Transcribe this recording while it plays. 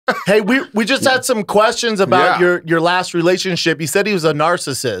Hey, we just had some questions about your last relationship. He said he was a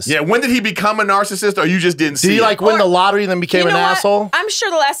narcissist. Yeah, when did he become a narcissist, or you just didn't see? Did he like win the lottery and then became an asshole? I'm sure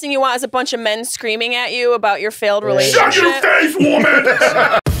the last thing you want is a bunch of men screaming at you about your failed relationship. Shut your face, woman!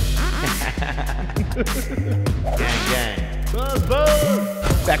 Gang, gang. Buzz,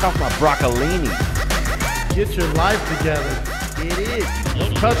 buzz. Back off my broccolini. Get your life together. It is.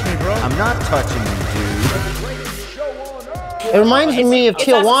 Don't touch me, bro. I'm not touching you, dude. It reminds me of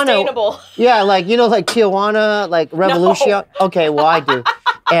Tijuana. Yeah, like like Tijuana, like Revolution. No. Okay, well I do,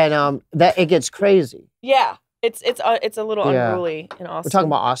 and that it gets crazy. Yeah, it's a little unruly in Austin. We're talking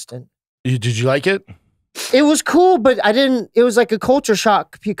about Austin. Did you like it? It was cool, but I didn't. It was like a culture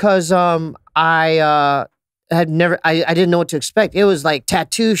shock because I had never. I didn't know what to expect. It was like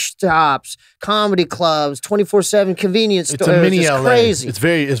tattoo shops, comedy clubs, 24/7 convenience stores. It's a mini LA. Crazy. It's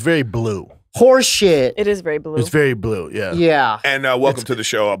very blue. Horse shit. It is very blue. It's very blue, yeah. Yeah. And welcome to the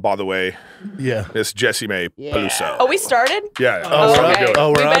show, by the way. Yeah. Miss Jessimae Peluso. Oh, we started? Yeah. Okay.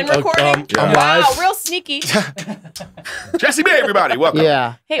 We've been recording? I'm wow, live. real sneaky. Jessimae, everybody, welcome.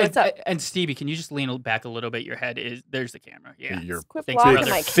 Yeah. Hey, what's up? And SteeBee, can you just lean back a little bit? Your head is, there's the camera. Yeah. Quit Thanks, blocking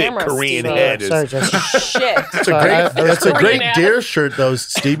brother. my Thick camera, Korean Stevie. head. Sorry, Jesse. Shit. It's a great Korean deer shirt, though,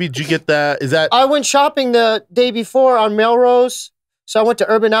 Stevie. Did you get that? Is that? I went shopping the day before on Melrose. So I went to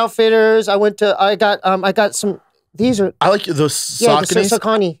Urban Outfitters. I got some. These are. I like those Sauconies. The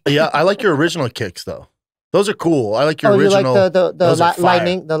Saucony. Yeah, I like your original kicks though. Those are cool. I like your original. You like the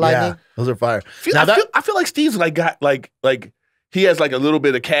lightning? The lightning. Yeah, those are fire. I feel like Steve's got like he has like a little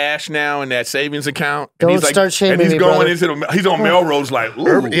bit of cash now in that savings account. Don't and he's start shaming And he's me, going brother. into he's on Melrose like,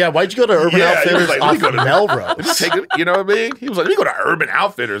 ooh. Yeah, why'd you go to Urban Outfitters like, off let me of go to Melrose? Let me take it, you know what I mean? He was like, let me go to Urban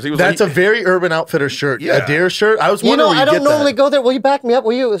Outfitters. He was That's like, a very Urban Outfitters shirt. Yeah. A deer shirt. I was wondering where you I don't get normally that. go there. Will you back me up?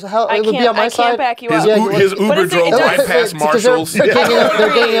 Will you? I it would be on my I side. can't back you his, up. his Uber drove right past Marshalls. They're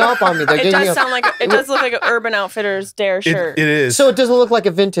ganging up on me. They're It ganging does up. sound like it does look like an Urban Outfitters Dare shirt. It is. So it doesn't look like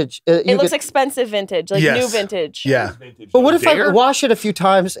a vintage. It looks expensive vintage, like new vintage. Yeah. But what if I wash it a few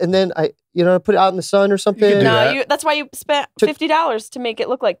times and then I put it out in the sun or something? do No, that. that's why you spent $50 to make it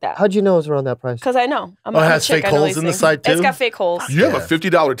look like that. How'd you know it was around that price? Because I know. I'm it a has chick, fake I know holes these in the things. side, too? It's got fake holes. You have a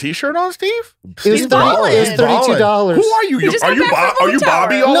 $50 T-shirt on, Steve? It was $32. Who are you? He just Are got you back from are you Moon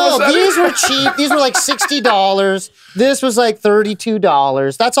Bobby? Tower. All No, of a sudden? these were cheap. These were like $60. This was like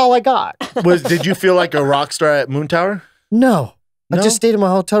 $32. That's all I got. Did you feel like a rock star at Moon Tower? No. I No? just stayed in my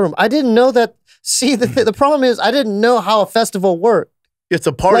hotel room. I didn't know that. See, the problem is I didn't know how a festival worked. It's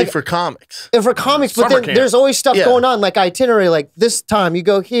a party Like- for comics. And for comics, but Summer then camp. there's always stuff Yeah. going on, like itinerary, like this time you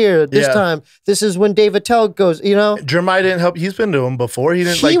go here, this Yeah. time, this is when David Tell goes, Jeremiah didn't help. He's been to him before. He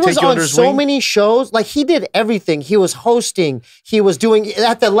didn't He was take you on under his so wing? many shows. Like he did everything. He was hosting. He was doing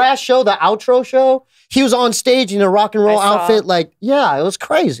at the last show, the outro show. He was on stage in a rock and roll I saw. outfit. Like, yeah, it was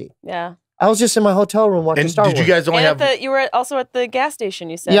crazy. Yeah. I was just in my hotel room watching And Star did Wars. you guys only And have... you were also at the gas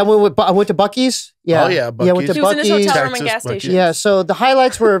station, you said. Yeah, I went to Buc-ee's. Yeah. Oh, yeah, Yeah, I went to Buc-ee's. He was in his Buc-ee's. hotel room and Texas gas Buc-ee's. station. Yeah, so the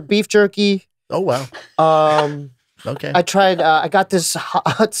highlights were beef jerky. Oh, wow. Okay. I tried, I got this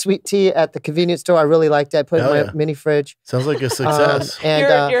hot sweet tea at the convenience store. I really liked it. I put it in my mini fridge. Sounds like a success.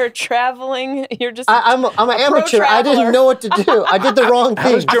 And You're traveling. You're just. I'm an amateur. I didn't traveler. know what to do. I did the wrong How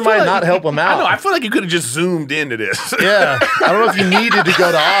thing. does Jeremiah not help him out? I know. I feel like you could have just zoomed into this. Yeah. I don't know if you needed to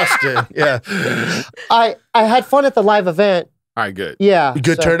go to Austin. Yeah. I had fun at the live event. All right, good. Yeah.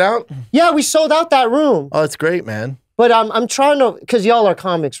 Good so- turnout? Yeah, we sold out that room. Oh, that's great, man. But I'm trying to, because y'all are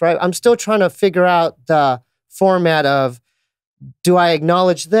comics, right? I'm still trying to figure out the format of, do I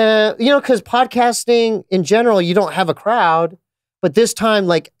acknowledge them? Because podcasting in general, you don't have a crowd. But this time,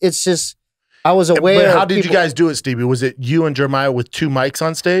 like, it's just, I was aware. But how of did you people- guys do it, Stevie? Was it you and Jeremiah with 2 mics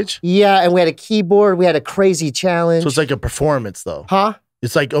on stage? Yeah, and we had a keyboard. We had a crazy challenge. So it's like a performance, though. Huh?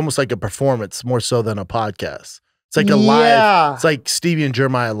 It's like almost like a performance more so than a podcast. It's like a Yeah. live. It's like Stevie and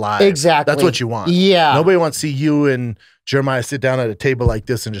Jeremiah live. Exactly. That's what you want. Yeah. Nobody wants to see you and Jeremiah sit down at a table like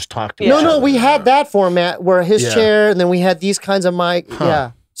this and just talk to each other. No, we had that format where his Yeah. chair, and then we had these kinds of mic. Huh.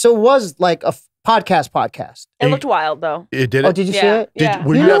 Yeah. So it was like a podcast. It looked wild though. It did it? Oh, did you see Yeah. it? Yeah.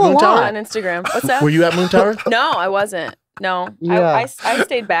 Were You you know at a Moon lot. Tower? On Instagram. What's that? Were you at Moon Tower? No, I wasn't. No, Yeah. I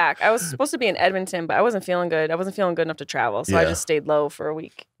stayed back. I was supposed to be in Edmonton, but I wasn't feeling good. I wasn't feeling good enough to travel, so I Yeah. just stayed low for a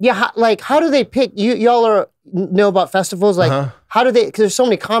week. Yeah, how do they pick? Y'all know about festivals? Like, how do they, because there's so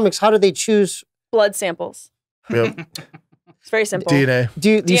many comics, how do they choose? Blood samples. Yep. It's very simple. DNA.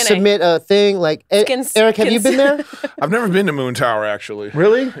 Do you DNA. submit a thing? Like, Eric, have you been there? I've never been to Moon Tower, actually.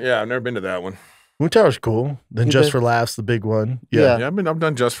 Really? Yeah, I've never been to that one. Moon Tower's cool. Then You Just been? for Laughs, the big one. Yeah. Yeah, I've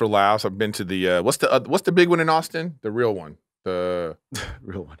done Just for Laughs. I've been to the what's the big one in Austin? The real one. The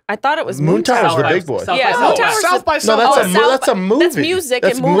Real one. I thought it was Moon Tower's the South by- big boy. South Yeah, by Moon Southwest. Tower's South by No, Southwest. that's a movie. That's music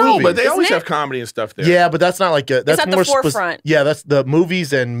That's and movies. movies. But they Isn't always it? have comedy and stuff there. Yeah, but that's not like a. That's at the more forefront. Yeah, that's the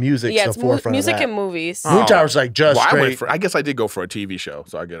movies and music's Yeah, the it's forefront. music of that. and movies. Oh. Moon Tower's like just Well, straight. I guess I did go for a TV show,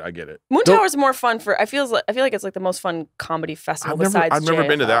 so I get it. Moon Don't- Tower's more fun for. I feel like it's like the most fun comedy festival besides. I've never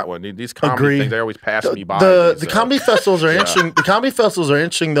been to JFL. that one. These comedy Agree. things, they always pass me by. The comedy festivals are interesting. The comedy festivals are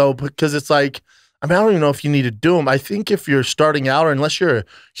interesting though because it's like. I mean, I don't even know if you need to do them. I think if you're starting out, or unless you're a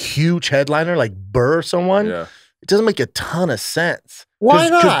huge headliner like Burr or someone, Yeah. it doesn't make a ton of sense. Why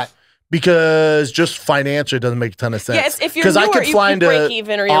not? Because just financially, it doesn't make a ton of sense. Yeah, it's, if you're Because I newer, could you fly can break into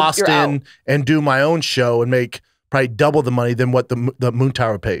even or you're out. Austin and do my own show and make probably double the money than what the Moon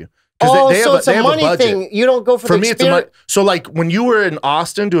Tower would pay you. Oh, they so have it's a money budget. thing. You don't go for the For me, it's a experience. so like when you were in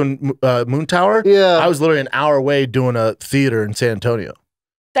Austin doing Moon Tower, Yeah. I was literally an hour away doing a theater in San Antonio.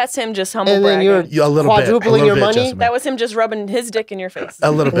 That's him just humble And then bragging. you're A little bit, quadrupling your money. Jessimae. That was him just rubbing his dick in your face.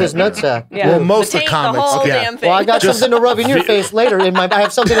 A little bit. His nutsack. Yeah. Well, most the of the taint, comics, the whole yeah. damn thing. Well, I got something to rub in your face later. I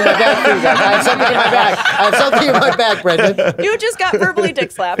have something in my bag for you guys. I have something in my bag. I have something in my bag, Brendan. You just got verbally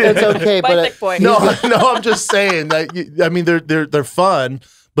dick slapped. It's okay, by but Thick Boy. No, I'm just saying that. I mean, they're fun,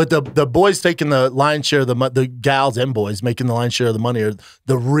 but the boys taking the lion's share of the gals and boys making the lion's share of the money are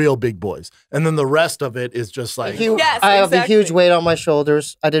the real big boys, and then the rest of it is just like. Yes, I have a exactly. huge weight on my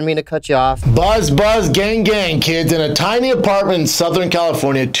shoulders. I didn't mean to cut you off. Buzz, gang, kids. In a tiny apartment in Southern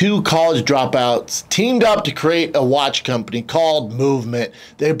California, two college dropouts teamed up to create a watch company called Movement.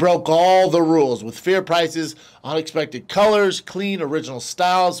 They broke all the rules with fair prices, unexpected colors, clean, original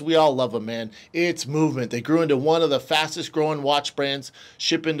styles. We all love them, man. It's Movement. They grew into one of the fastest growing watch brands,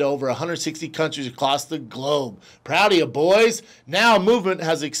 shipping to over 160 countries across the globe. Proud of you, boys. Now Movement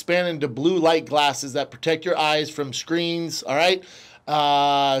has expanded into blue light glasses that protect your eyes from screens, all right?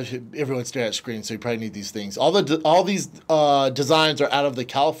 Everyone's staring at screens, so you probably need these things. All these designs are out of the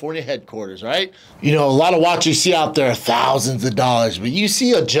California headquarters, right? You know, a lot of watches you see out there are thousands of dollars, but you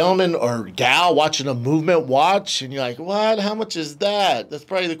see a gentleman or gal watching a Movement watch, and you're like, what? How much is that? That's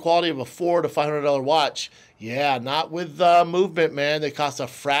probably the quality of a $400 to $500 watch. Yeah, not with Movement, man. They cost a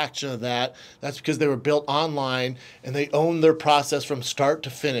fraction of that. That's because they were built online and they own their process from start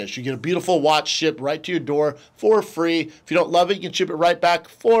to finish. You get a beautiful watch shipped right to your door for free. If you don't love it, you can ship it right back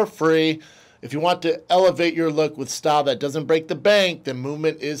for free. If you want to elevate your look with style that doesn't break the bank, then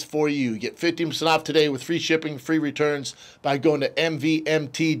Movement is for you. Get 15% off today with free shipping, free returns by going to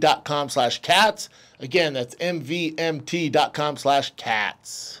mvmt.com/cats. Again, that's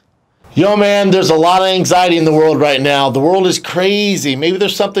mvmt.com/cats. Yo, man, there's a lot of anxiety in the world right now. The world is crazy. Maybe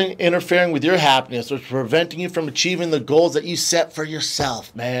there's something interfering with your happiness or preventing you from achieving the goals that you set for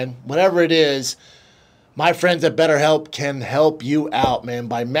yourself, man. Whatever it is, my friends at BetterHelp can help you out, man,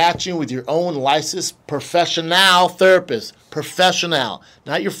 by matching with your own licensed professional therapist. Professional.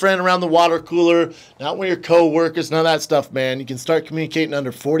 Not your friend around the water cooler, not one of your co-workers, none of that stuff, man. You can start communicating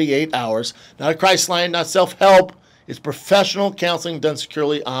under 48 hours. Not a crisis line, not self-help. It's professional counseling done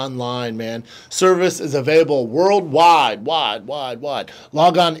securely online, man. Service is available worldwide, wide.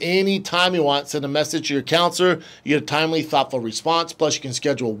 Log on anytime you want. Send a message to your counselor. You get a timely, thoughtful response. Plus, you can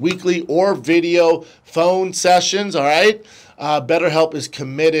schedule weekly or video phone sessions, all right? BetterHelp is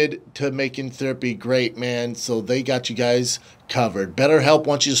committed to making therapy great, man. So they got you guys covered. BetterHelp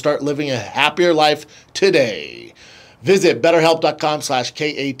wants you to start living a happier life today. Visit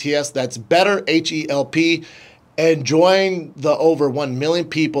betterhelp.com/KATS. That's better, H-E-L-P. And join the over 1 million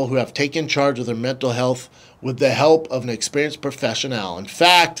people who have taken charge of their mental health with the help of an experienced professional. In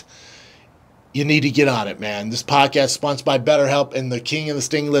fact, you need to get on it, man. This podcast is sponsored by BetterHelp, and the King and the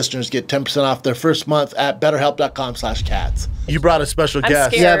Sting listeners get 10% off their first month at betterhelp.com/cats. You brought a special I'm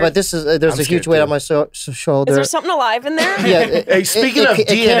guest. scared. Yeah, but this is there's I'm a huge scared, weight too. on my shoulder. Is there something alive in there? Yeah. Hey, speaking of it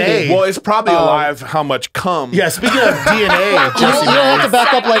can DNA, be. Well, it's probably alive how much cum. yeah, speaking of DNA, You don't have to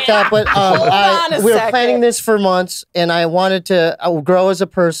back up like that, but on a we were second. planning this for months, and I wanted to grow as a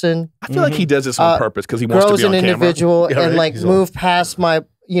person, I feel like he does this on purpose because he wants grow to as be an on individual, Yeah, and right. like He's all- move past my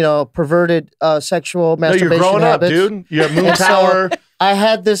perverted sexual no, you're masturbation growing up, habits. dude. You're at Moon And so Tower. I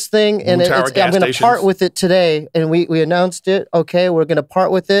had this thing, and Moon Tower I'm gas going to stations. part with it today, and we announced it. Okay, we're going to part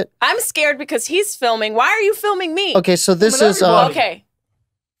with it. I'm scared because he's filming. Why are you filming me? Okay, so this Filming is everybody. Okay.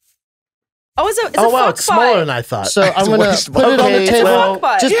 Oh, it's a Oh, wow, fuck it's smaller butt. than I thought. So I'm going way to put it on the Okay, table. well, Fuck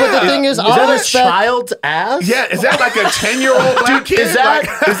butt. Just but the thing is, is all that a respect. child's ass? Yeah, is that like a 10-year-old black kid? Is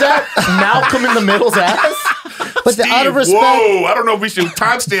that Malcolm in the Middle's ass? But the, out of respect. Whoa, I don't know if we should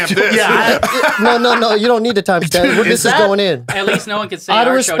timestamp this. Yeah. No, you don't need to timestamp. This is that- going in. At least no one can say Out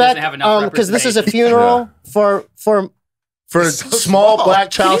of our show doesn't respect, have enough because this is a representation. funeral for for a small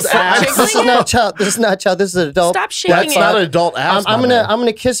black child's stop ass. jiggling This is not child. This is not child. This is an adult. Stop shaking That's it. not an adult ass. I'm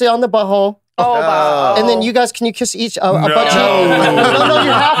gonna kiss it on the butthole, Oh, wow. and then you guys can you kiss each a butt cheek? No. No,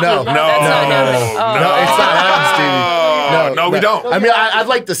 you have to. No, That's not no. happening. Oh. No, it's not happening, Stevie. No, we don't. I mean, I'd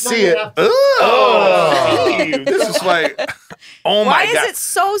like to see it. Steve, this is like, oh my Why God. is it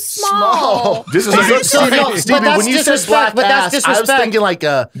so small? This is Stevie, like, Stevie, that's when you said disrespect, black but that's ass, I was disrespect. thinking like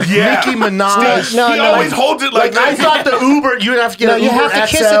a Yeah. Nicki Minaj. No, he no. always holds it like I that. thought the Uber, you would have to get No, an you Uber have to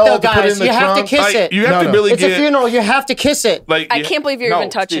XL kiss it though, to put guys. in the You have to trunk. kiss Like, it. you have to No. really It's get a funeral. You have to kiss it. like. I can't believe you're even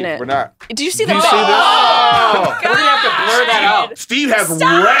touching Steve, it. We're not. Do you see Do the you see this? Oh, We're gonna have to blur that out. Steve has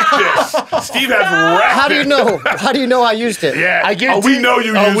wrecked this. Steve has wrecked How do you it. know? How do you know I used it? Yeah. I guarantee we know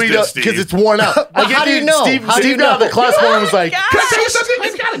you used it, Steve. because it's worn out. How do you know? Steve, How do you Steve got out of know? the class one and was like, Can I tell you something?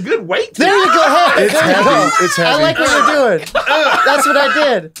 It's got a good weight to There you go. Hey, It's there you heavy. go. It's heavy. I like what you're doing. That's what I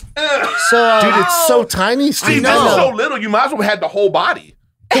did. So, dude, it's so tiny, Steve, Steve. this is know. so little. You might as well have the whole body.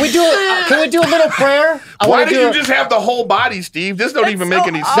 can we do a little prayer? I Why wanna do do you a- just have the whole body, Steve? This don't even make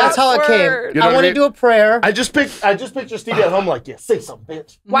any sense. That's how it came. awkward. You know I what I want to mean? do a prayer. I just picture Steve at home like, yeah, say something,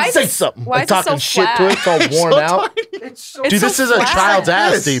 bitch. Why is say it- something. why Like is it so talking shit flat? to it. It's all worn out. It's Dude, this so is a flat. child's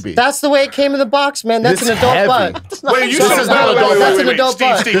ass, Stevie. That's the way it came in the box, man. That's It's an adult heavy. butt. Wait, you This said is not wait, adult. wait, That's wait, an wait, adult Steve,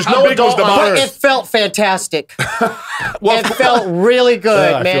 butt. Steve, There's how no big was adult the butt. box? It felt fantastic. Well, It felt really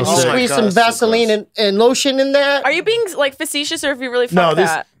good, Yeah, I man. feel You sick. squeeze Oh some my God, Vaseline and lotion in there. Are you being like facetious or have you really No, fucked this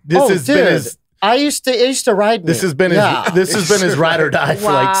that? this Oh, has dude. been his It used to ride me. this has been Yeah. his this has been his ride or die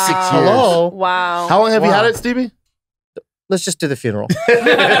for like 6 years. Hello. Wow. How long have you Wow. had it, Stevie? Let's just do the funeral.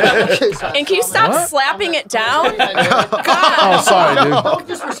 And can you stop slapping it down? God. Oh, sorry, dude. Don't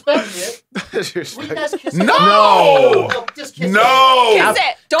disrespect it. We guys kiss No. Just kiss no. Kiss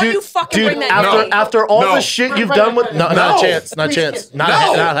it. Don't Dude, you fucking dude, bring that after name. after all No. the shit you've done with not No. a chance, not a Please chance, kiss. not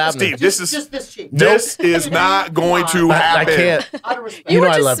No. not happening. Steve, this is Just this cheek. this is not going to I happen. can't. Out of respect. You know were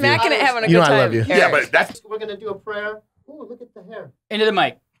I just love you. smacking it, having a You good know I time. love you. Yeah, Erik. but that's We're gonna do a prayer. Ooh, look at the hair. Into the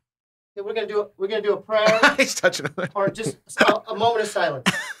mic. Okay, we're gonna do a prayer He's touching it. or just a moment of silence.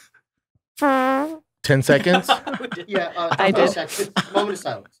 10 seconds. Yeah, I did. Moment of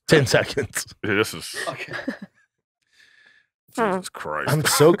silence. 10 seconds. this is Okay. Jesus Christ. I'm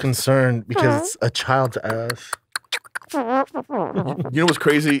so concerned because it's a child's ass. You know what's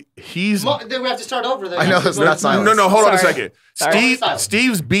crazy? He's Then we have to start over. Then. I know, it's not silence. no, hold on a Sorry. second. Sorry.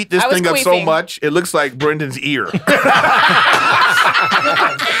 Steve's beat this I was thing up so queefing. much it looks like Brendan's ear. like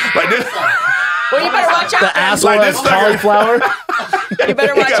this, Well, you better watch out. The then. asshole Like has this sucker. cauliflower. You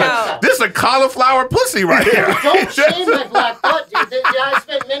better watch out. this is a cauliflower pussy right here. Don't shame my black butt, dude. I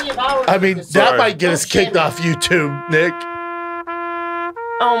spent many of hours. I with mean, this. that Sorry. might get us kicked off YouTube, Nick.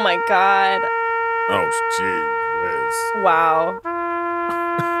 Oh my God. Oh, gee whiz. Wow.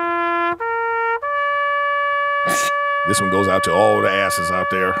 This one goes out to all the asses out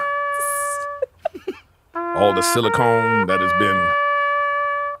there. All the silicone that has been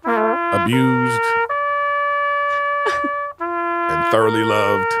abused and thoroughly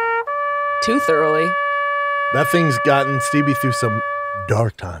loved. Too thoroughly. That thing's gotten Stevie through some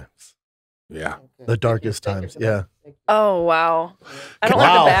dark times. Yeah. The darkest times. Yeah. Oh, wow. I don't like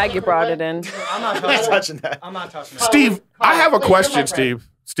Wow. the bag you brought it in. I'm not touching that. I'm not touching that. Steve, I have a question, Steve.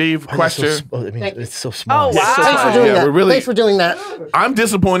 Steve, question. I mean, Thank you. it's so small. Oh, wow. Thanks for Yeah, doing that. we're really- Thanks for doing that. I'm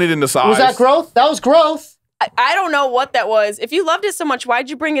disappointed in the size. Was that growth? That was growth. I don't know what that was. If you loved it so much, why'd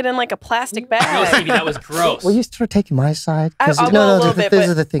you bring it in like a plastic No, bag? Stevie, that was gross. Will you start taking my side? I- 'Cause I will a little bit, this but-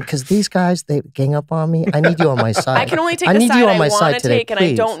 is the thing. Because these guys, they gang up on me. I need you on my side. I can only take I the need side you on I my want side to today, take, and I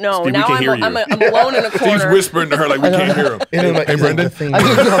please. don't know. Steve, we now can hear you. I'm alone in a Steve's corner. whispering to her like we can't hear him. Hey, Brendan. I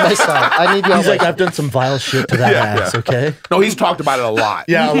need you on my side. I need you on He's my like, side. I've done some vile shit to that Yeah, ass, yeah. okay? No, he's talked about it a lot.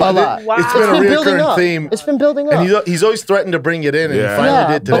 Yeah, A lot. Wow. It's been It's a been building recurring up. theme. It's been building up. And he's always threatened to bring it in, and Yeah. he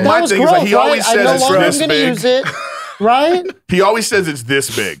finally did but today. my that was thing is, growth, like, he right? always I says no it's longer this am going to big. use it, right? He always says it's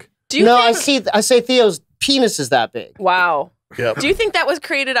this big. Do you No, think, I say Theo's penis is that big. Wow. Yep. Do you think that was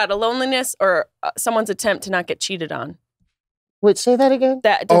created out of loneliness or someone's attempt to not get cheated on? Wait, say that again.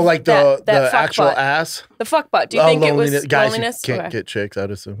 That Oh, like the fuck actual butt. ass? The fuck butt. Do you Oh, think it was loneliness. Guys who loneliness? can't Okay. get chicks,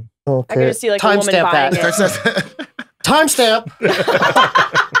 I'd assume. Okay. I could just see like a woman Timestamp buying that. it. Timestamp.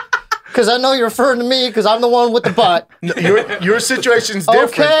 Because I know you're referring to me because I'm the one with the butt. No, your situation's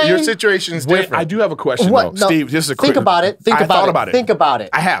different. Okay. Your situation's Wait, different. I do have a question What? though, No, Steve. This is a quick. Think about it. Think I about thought it. about it. Think about it.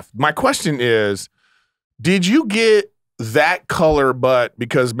 I have. My question is, did you get that color butt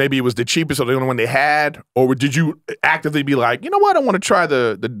because maybe it was the cheapest or the only one they had, or did you actively be like, you know what, I want to try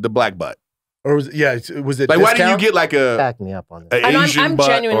the black butt? Or was it, was it Like, why did you discount? get like a Back me up on this. Asian I'm butt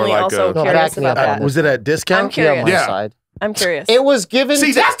genuinely or like also a? No, curious back me about up that. on Was it at discount? I'm curious. You're on my Yeah. side. I'm curious. It was given.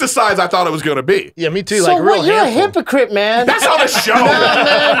 See, that's the size I thought it was going to be. Yeah, me too. So like a real what? You're a handful. hypocrite, man. That's on a show. No,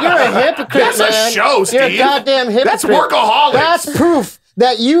 man, you're a hypocrite, That's man. a show, Steve. You're a goddamn hypocrite. That's workaholics. That's proof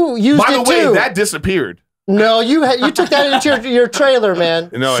that you used By the it way, too. that disappeared. No, you took that into your trailer, man.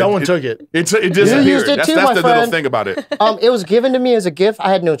 No, Someone took it. It disappeared. used it that's too, that's my the little friend. thing about it. It was given to me as a gift.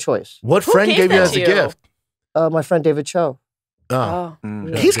 I had no choice. What Who friend gave gave you that as to a you? gift? My friend David Cho. Oh,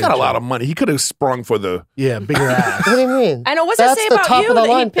 Oh. He's got a lot of money. He could have sprung for the. yeah, bigger ass. What do you mean? I know. What's That's it say the about top you of the that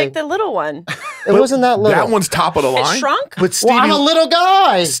he line picked thing. the little one? It wasn't that little. That one's top of the It line. shrunk? But Stevie, Well, I'm a little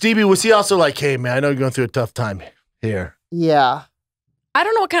guy. Stevie, was he also like, hey, man, I know you're going through a tough time here. Yeah, I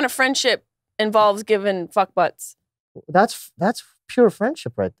don't know what kind of friendship involves giving fuck butts. that's pure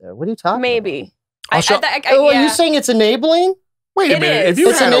friendship right there. What are you talking? Maybe. I'll show- Oh, are yeah. you saying it's enabling? Wait a It minute. is. If you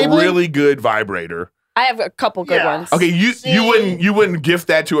It's had enabling? a really good vibrator, I have a couple good ones. okay, you wouldn't gift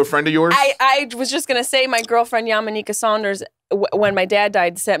that to a friend of yours. I was just gonna say my girlfriend Yamanika Saunders, when my dad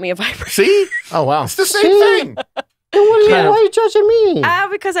died, sent me a vibrator. See, Oh, wow. it's the same See? thing. Then why are you judging me?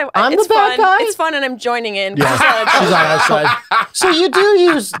 Because I'm it's the bad fun. guy? It's fun, and I'm joining in. Yeah, she's on our side. So you do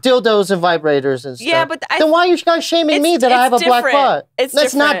use dildos and vibrators and stuff. Yeah, but then why are you guys shaming me that I have a black different. butt? It's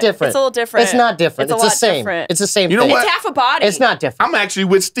That's not different. It's a little different. It's not different. It's It's, a the lot same. different. It's the same You know thing. what? It's half a body. It's not different. I'm actually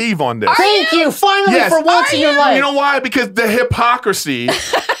with Steve on this. Thank you. Finally, Yes. for once in your life. You know why? Because the hypocrisy.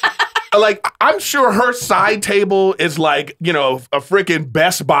 Like, I'm sure her side table is like, you know, a freaking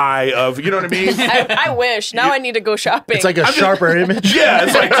Best Buy of, you know what I mean? I wish. Now I need to go shopping. It's like a sharper image. Yeah,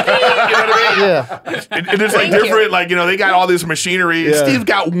 it's like, you know what I mean? Yeah. And it's like Thank different, you. like, you know, they got all this machinery. Yeah. Steve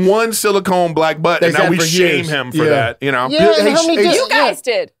got one silicone black butt, and They've now had we for shame years. him for Yeah. that, you know? Yeah, Hey, and how many hey, you guys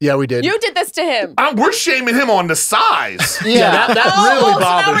did. Yeah, we did. You did this to him. We're shaming him on the size. Yeah. that Oh, really so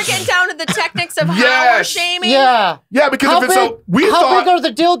now we're bothers getting down to the technics of how we're Yes. shaming. Yeah. Yeah, because How if it's big, so, we how thought big are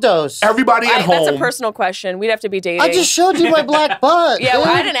the dildos? everybody at home. That's a personal question. We'd have to be dating. I just showed you my black butt. yeah, well,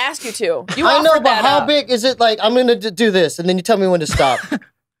 dude. I didn't ask you to. You I know, offered but that how up. big is it? Like, I'm gonna do this, and then you tell me when to stop.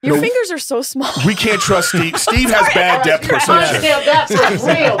 Your fingers are so small. We can't trust Steve. Steve has bad depth perception. Timestamp that for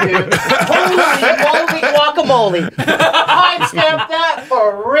real, dude. Holy moly guacamole. Timestamp that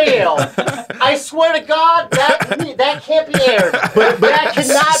for real. I swear to God, that can't be aired. That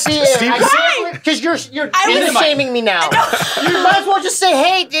cannot be aired. Steve- Because you're I was- penis shaming me now. You might as well just say,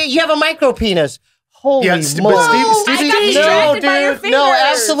 hey, you have a micro penis. Holy Yeah, moly. but I Stevie, got no, distracted by your dude. No, fingers.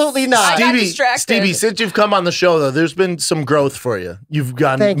 absolutely not. I got Stevie, distracted. Stevie, since you've come on the show, though, there's been some growth for you. You've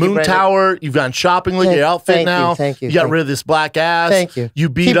gone Thank you, Moon Brandon. Tower. You've gone shopping with Thank- your outfit thank you, now. thank you, You got thank rid of this black ass. Thank you. You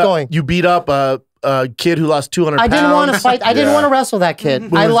beat Keep up. going. You beat up a kid who lost 200 I pounds. didn't want to fight. I didn't Yeah. want to wrestle that kid.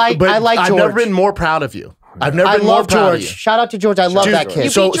 But I like George. I've never been more proud of you. I've never I been more love proud George. of you. Shout out to George. I love that kid. You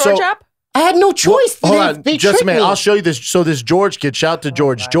So- beat George so- up? I had no choice. Hold they, on, they just a tricked minute. me. I'll show you this. So this George kid, shout out to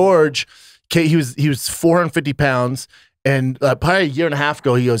George. George, okay, he was 450 pounds, and probably a year and a half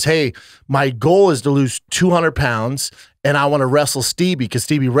ago, he goes, "Hey, my goal is to lose 200 pounds, and I want to wrestle SteeBee because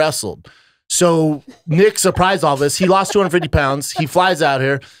SteeBee wrestled." So Nick surprised all this. He lost 250 pounds. He flies out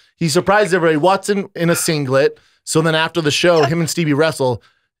here. He surprised everybody. Watson in a singlet. So then after the show, him and SteeBee wrestle.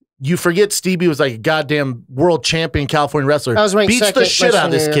 You forget SteeBee was like a goddamn world champion California wrestler. I was ranked Beats second the shit my out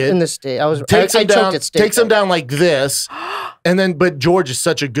of this senior kid. in the state. I was Takes I him choked down. at state. Takes him down like this, and then. But George is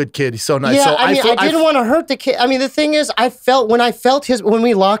such a good kid. He's so nice. Yeah, so I mean, I didn't want to hurt the kid. I mean, the thing is, when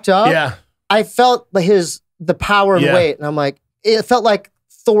we locked up, Yeah, I felt the power and Yeah. weight, and I'm like, it felt like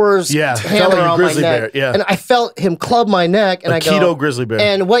Thor's Yeah, it hammer felt like a on grizzly my neck, bear, yeah. and I felt him club my neck, and a I keto go, grizzly bear.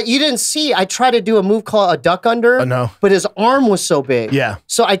 and what you didn't see, I tried to do a move called a duck under. I know. But his arm was so big. Yeah.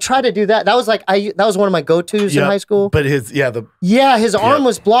 So I tried to do that. That was like that was one of my go-tos in Yep. high school. But his His arm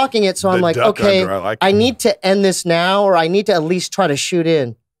was blocking it. So I'm The like, duck okay, under, I like I that. need to end this now, or I need to at least try to shoot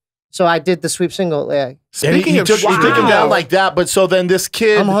in. So I did the sweep single leg. and he, Speaking of took him shooting, down like that. But so then this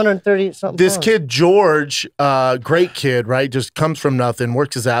kid, I'm 130 something. this pounds. kid George, great kid, right? Just comes from nothing,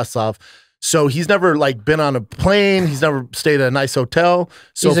 works his ass off. So he's never like been on a plane. He's never stayed at a nice hotel.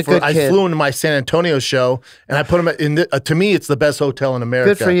 So He's a good I kid. flew into my San Antonio show, and I put him in. To me, it's the best hotel in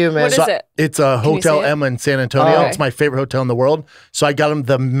America. Good for you, man. What is it? It's a Can you Hotel say it? Emma in San Antonio. Oh. It's my favorite hotel in the world. So I got him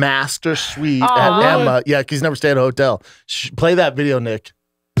the master suite Aw. at Really? Emma. Yeah, because he's never stayed at a hotel. Play that video, Nick.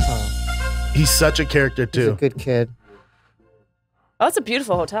 He's such a character He's a too. good kid. Oh, it's a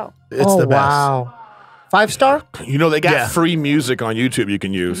beautiful hotel. It's the best. Wow. 5-star? You know, they got Yeah. free music on YouTube you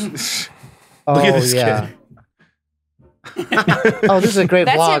can use. Oh, Look at this yeah. Oh, this is a great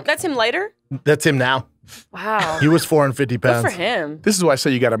That's him. vlog. That's him later. That's him now. Wow. He was 450 Good pounds. for him. This is why I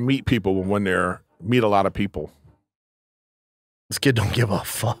say you got to meet people when they're meet a lot of people. This kid don't give a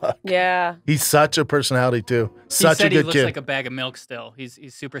fuck. Yeah. He's such a personality too. Such he said a good he looks kid. like a bag of milk still. He's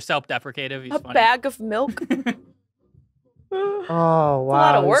super self-deprecative. He's A funny. bag of milk. Oh, wow. It's a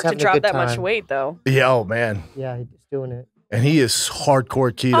lot of he's work to having a drop good that much time. weight, though. Yeah, oh man. Yeah, he's doing it. And he is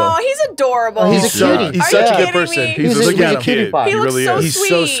hardcore keto. Oh, he's adorable. Oh, he's a cutie. He's Are such you a good kidding person. me? He's He's a a sweet cutie kid. pie. He looks really so is. He's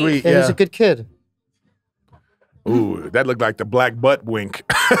so sweet. sweet. Yeah, Yeah. he's a good kid. Ooh, that looked like the black butt wink.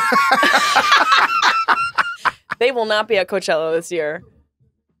 They will not be at Coachella this year.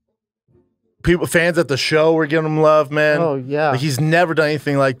 Fans at the show were giving him love, man. Oh, yeah. Like, he's never done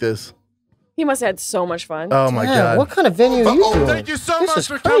anything like this. He must have had so much fun. Oh my Yeah, god. what kind of venue are you doing? Thank you so This much is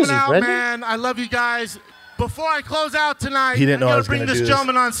for crazy, coming out, Brendan. man. I love you guys. Before I close out tonight, He didn't know I I'm was gonna bring gonna this do this.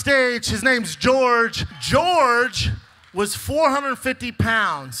 gentleman on stage. His name's George. George was 450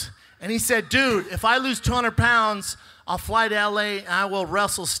 pounds. And he said, dude, if I lose 200 pounds, I'll fly to LA and I will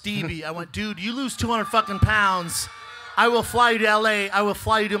wrestle SteeBee. I went, dude, you lose 200 fucking pounds. I will fly you to LA. I will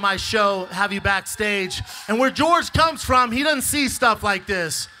fly you to my show, have you backstage. And where George comes from, he doesn't see stuff like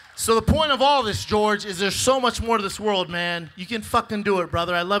this. So the point of all this, George, is there's so much more to this world, man. You can fucking do it,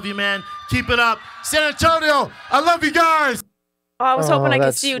 brother. I love you, man. Keep it up. San Antonio, I love you guys. Oh, I was hoping I could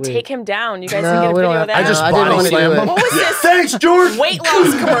that's see you sweet. take him down. You guys No, can get a we don't video have- of that. I just I didn't body wanna do slammed it. him. What was this Thanks, George. weight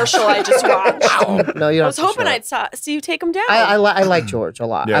loss commercial I just watched? No, you don't I was have to hoping show I'd see you take him down. I like George a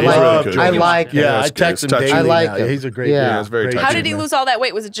lot. Yeah, I he's like, really good. I George. like Yeah, I it's text him touching. daily. I like now. him. He's a great Yeah. dude. it's very Great touching. How dude, did he man. lose all that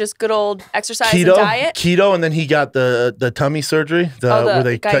weight? Was it just good old exercise Keto, and diet? keto, and then he got the tummy surgery, where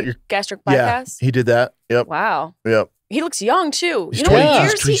they cut your gastric yeah. bypass? He did that. Yep, Wow. yep. He looks young, too. He's You know what 20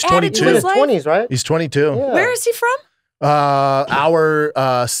 years he's he added to 22. He's in his his life? 20s, right? He's 22. Yeah. Where is he from? Hour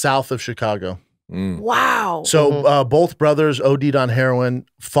south of Chicago. Wow. So both brothers OD'd on heroin.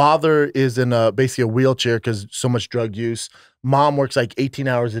 Father is in basically a wheelchair because so much drug use. Mom works like 18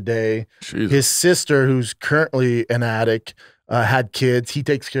 hours a day. Jesus. His sister, who's currently an addict, had kids. He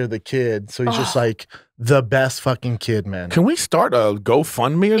takes care of the kid. So he's just like the best fucking kid, man. Can we start a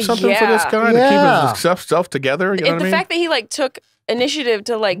GoFundMe or something for this Yeah. guy Yeah. to keep his stuff together? You know And what the I mean? fact that he like took initiative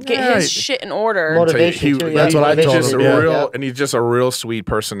to like get Right. his shit in order. Motivation, He- too. Yeah, that's what I told Just him, a yeah. real, and he's just a real sweet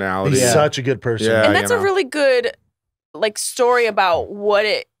personality. He's Yeah. such a good person. Yeah. And that's you a know. really good like story about what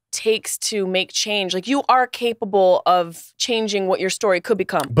it takes to make change. Like you are capable of changing what your story could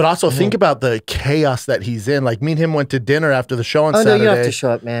become. But also think about the chaos that he's in. Like me and him went to dinner after the show on Oh, no, Saturday. you don't have to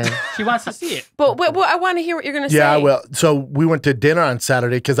show up, man. She wants to see it. But I want to hear what you're going to say. Yeah, well, so we went to dinner on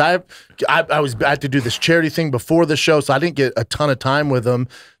Saturday because I had to do this charity thing before the show, so I didn't get a ton of time with him.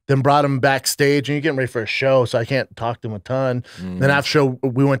 Then brought him backstage, and you're getting ready for a show, so I can't talk to him a ton. Then after show,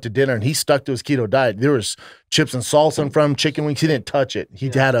 we went to dinner, and he stuck to his keto diet. There was chips and salsa in front of him, chicken wings. He didn't touch it. He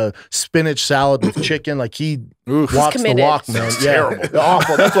had a spinach salad with chicken. Like he walks the committed. walk, man. Sounds Yeah, terrible.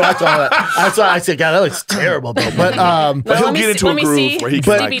 awful. That's what I thought. That's why I said, God, that looks terrible, though. But But he'll let me get see- into let a me groove see where he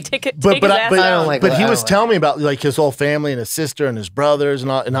can But- Stevie take his but ass I out. don't like but that. he I was don't telling me about like his whole family and his sister and his brothers and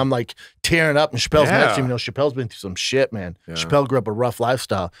all, and I'm like tearing up. And Chappelle's Yeah. next to him. You know, Chappelle's been through some shit, man. Chappelle grew up a rough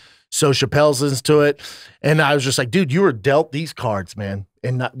lifestyle, so Chappelle listens to it, and I was just like, dude, you were dealt these cards, man,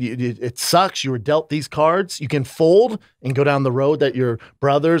 and it sucks. You were dealt these cards. You can fold and go down the road that your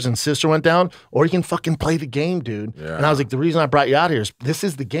brothers and sister went down, or you can fucking play the game, dude. Yeah. And I was like, the reason I brought you out here is this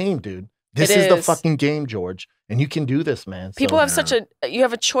is the game, dude. This It is the is. fucking game, George, and you can do this, man. People So, have such you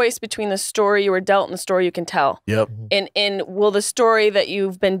have a choice between the story you were dealt and the story you can tell. Yep. And will the story that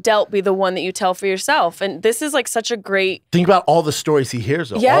you've been dealt be the one that you tell for yourself? And this is like such a great Think about all the stories he hears,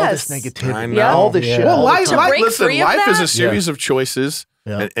 though. All Yes. this negativity, I know. all this Yeah. shit. Well, all the life, time. To break listen, free of life is that? a series of choices.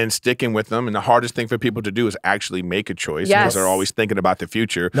 Yeah. And sticking with them. And the hardest thing for people to do is actually make a choice Yes. because they're always thinking about the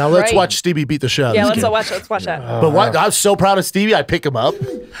future. Now let's Right. watch Stevie beat the shit out of Yeah, this let's kid. watch that. But what? I was so proud of Stevie. I pick him up.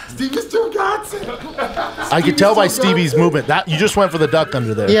 Stevie still got it. I could tell by Stevie's movement that you just went for the duck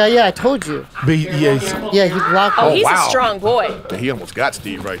under there. Yeah, I told you. But, he's- Yeah, he blocked Oh, it. he's wow. a strong boy. He almost got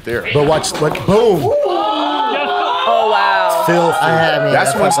Steve right there. but watch, boom, Oh wow. filthy. I mean,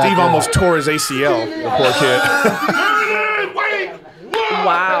 That's I when felt Steve bad. almost tore his ACL. The poor kid.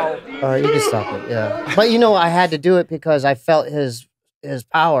 Wow. All right, you can stop it. Yeah, but you know, I had to do it because I felt his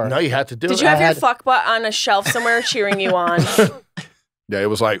power. No, you had to do Did it. you have I your had- fuck butt on a shelf somewhere cheering you on? Yeah, it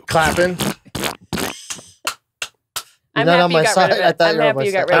was like clapping? I'm not happy on my you got side. rid of I it. thought I'm you were on happy my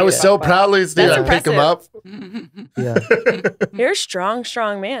you got side. rid of I was your so fuck butt. proud of Stevie. That's I pick him up. Yeah. You're a strong,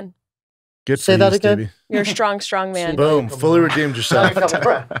 strong man. Good Say for that you, again? Stevie. You're a strong, strong man. Boom, fully redeemed yourself.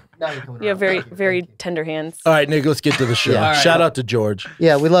 You have very, very tender hands. All right, Nick, let's get to the show. Yeah. Shout out to George.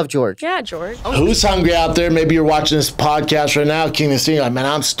 Yeah, we love George. Yeah, George. Who's hungry out there? Maybe you're watching this podcast right now, King of Sing. Like, man,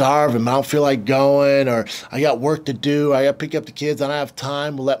 I'm starving. I don't feel like going, or I got work to do. I got to pick up the kids. I don't have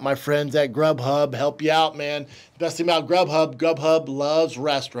time. We'll let my friends at Grubhub help you out, man. Best thing about Grubhub, Grubhub loves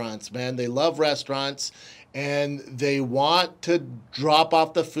restaurants, man. They love restaurants. and they want to drop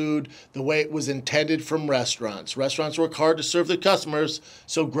off the food the way it was intended from restaurants. Restaurants work hard to serve their customers,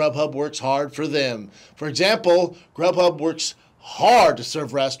 so Grubhub works hard for them. For example, Grubhub works hard to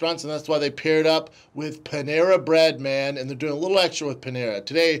serve restaurants, and that's why they paired up with Panera Bread, man, and they're doing a little extra with Panera.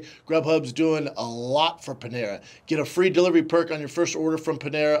 Today, Grubhub's doing a lot for Panera. Get a free delivery perk on your first order from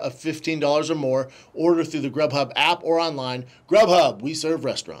Panera of $15 or more. Order through the Grubhub app or online. Grubhub, we serve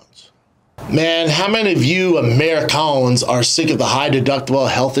restaurants. Man, how many of you Americans are sick of the high deductible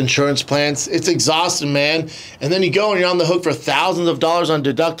health insurance plans? It's exhausting, man. And then you go and you're on the hook for thousands of dollars on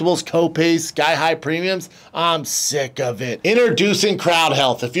deductibles, co-pays, sky-high premiums. I'm sick of it. Introducing Crowd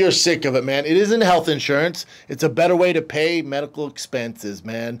Health. If you're sick of it, man, it isn't health insurance. It's a better way to pay medical expenses,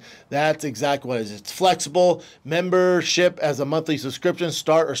 man. That's exactly what it is. It's flexible. Membership as a monthly subscription.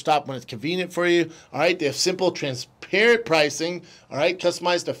 Start or stop when it's convenient for you. All right, they have simple, transparent pricing. All right,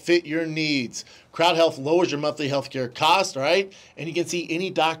 customized to fit your needs. Crowd Health lowers your monthly healthcare cost, all right? And you can see any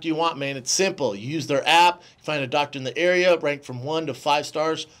doctor you want, man. It's simple. You use their app, you find a doctor in the area, ranked from 1 to 5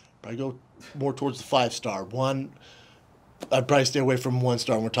 stars. Probably go more towards the 5-star. I'd probably stay away from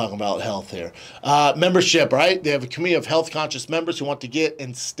 1-star when we're talking about health here. Membership, right? They have a community of health-conscious members who want to get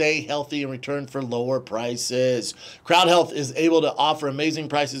and stay healthy in return for lower prices. Crowd Health is able to offer amazing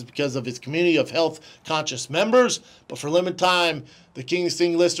prices because of its community of health-conscious members, but for limited time, the King's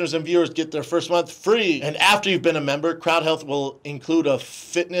Thing listeners and viewers get their first month free. And after you've been a member, Crowd Health will include a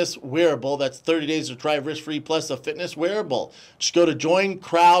fitness wearable. That's 30 days to try risk-free plus a fitness wearable. Just go to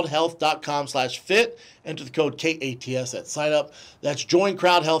joincrowdhealth.com/fit. Enter the code KATS at sign up. That's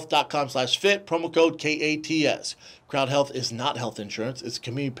joincrowdhealth.com/fit. Promo code KATS. Crowd Health is not health insurance. It's a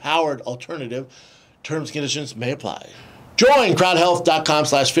community-powered alternative. Terms and conditions may apply. Join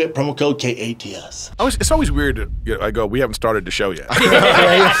crowdhealth.com/fit, promo code KATS. It's always weird. I go, we haven't started the show yet.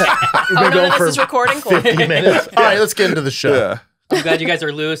 We've been going for this is recording. Cool. 50 minutes. All right, let's get into the show. Yeah. I'm glad you guys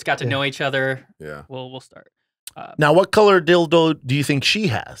are loose, got to know each other. Yeah. We'll start. Now, what color dildo do you think she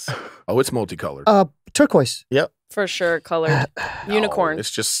has? Oh, it's multicolored. Turquoise. Yep. For sure, colored. Unicorn. It's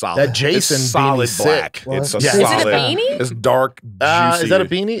just solid. That Jason it's solid beanie's black. sick. It's a Yeah. solid. Is it a beanie? It's dark, juicy. Is that a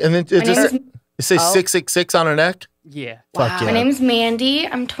beanie? And then it just it says Oh. 666 on her neck. Yeah. Fuck yeah. My name's Mandy.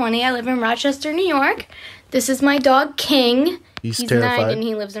 I'm 20. I live in Rochester, New York. This is my dog, King. He's 9 terrified. and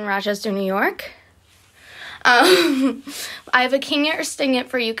he lives in Rochester, New York. I have a King It or Sting It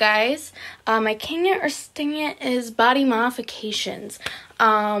for you guys. My King It or Sting It is body modifications.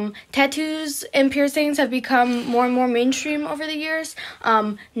 Tattoos and piercings have become more and more mainstream over the years.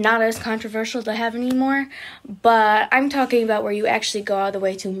 Not as controversial to have anymore. But I'm talking about where you actually go all the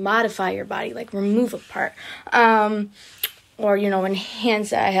way to modify your body, like remove a part. Or,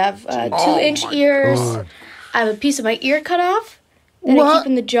 enhance it. I have 2-inch ears. God. I have a piece of my ear cut off that I What? keep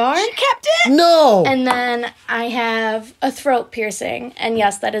in the jar. She kept it. No. And then I have a throat piercing. And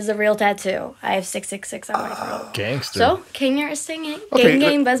yes, that is a real tattoo. I have 666 on my throat. Gangster. So, King You're singing. Okay,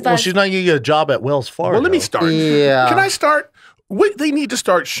 Gang, buzz, well, buzz. she's not going to get a job at Wells Fargo. Well, let me start. Yeah. Can I start? They need to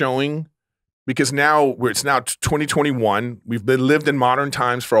start showing, because it's now 2021. We've lived in modern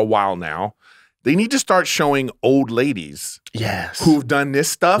times for a while now. They need to start showing old ladies Yes. who've done this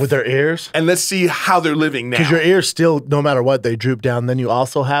stuff With their ears? and let's see how they're living now. Because your ears still, no matter what, they droop down. Then you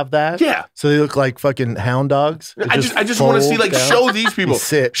also have that. Yeah. So they look like fucking hound dogs. They I just want to see, fold down. show these people.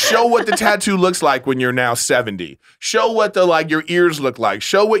 Sit. Show what the tattoo looks like when you're now 70. Show what your ears look like.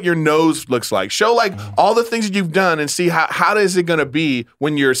 Show what your nose looks like. Show all the things that you've done and see how is it going to be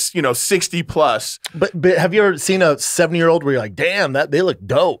when you're 60 plus. But have you ever seen a 70-year-old where you're like, damn, they look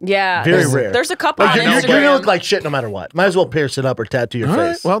dope? Yeah. Very rare. There's a couple Like, on you're Instagram. going to look like shit no matter what. Might as well pierce it up or tattoo your All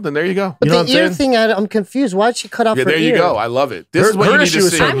right, face. well, then there you go. But You know the what I'm ear saying? thing, I'm confused. Why'd she cut off Yeah, her there ear? you go. I love it. This Her- is what her you need issue to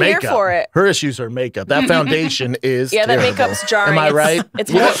is see. her I'm here makeup. for it. Her issues are makeup. That foundation is Yeah, that terrible. makeup's jarring. Am I right?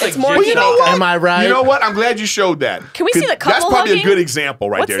 It's more. looks It's like more. Well, you know makeup. Am I right? You know what? I'm glad you showed that. Can we see the couple That's probably hugging? a good example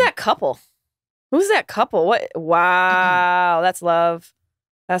right What's there. that couple? Who's that couple? What? Wow, that's love.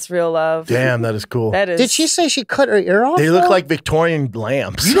 That's real love. Damn, that is cool. That is. Did she say she cut her ear off? They look though? like Victorian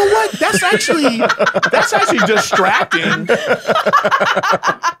lamps. You know what? That's actually distracting.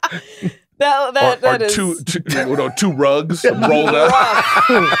 That is. two rugs rolled up.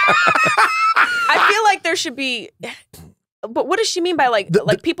 I feel like there should be. But what does she mean by like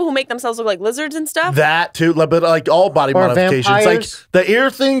people who make themselves look like lizards and stuff? That too, but like all body Or modifications. vampires. Like the ear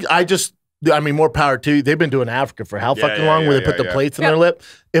thing, more power to you. They've been doing Africa for how fucking long where they put the plates in their lip.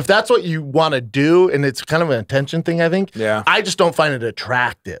 If that's what you want to do, and it's kind of an attention thing, I think. Yeah. I just don't find it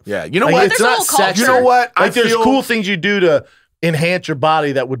attractive. Yeah. You know Like, what? It's There's a not whole culture. sexy. You know what? Like there's feel cool things you do to enhance your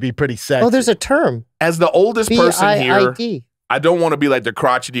body that would be pretty sexy. Oh, there's a term. as the oldest person here, BIID. I don't want to be like the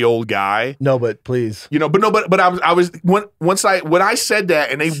crotchety old guy. No, but please. You know, but I was when I said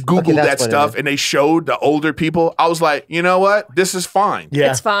that and they Googled that stuff and they showed the older people, I was like, you know what? This is fine.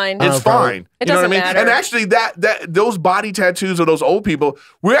 Yeah. It's fine. It's fine. It you know what I doesn't mean? matter. And actually those body tattoos of those old people,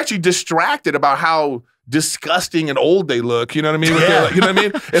 we're actually distracted about how disgusting and old they look. You know what I mean? Yeah. You know what I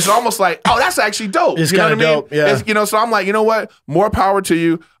mean? It's almost like, oh, that's actually dope. It's you know what I kinda mean? dope, yeah. It's, you know, so I'm like, you know what? More power to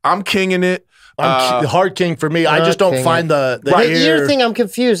you. I'm kinging it. I'm hard king for me. I just don't find the ear thing. I'm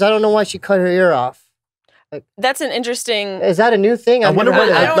confused. I don't know why she cut her ear off. That's an interesting. Is that a new thing? I wonder what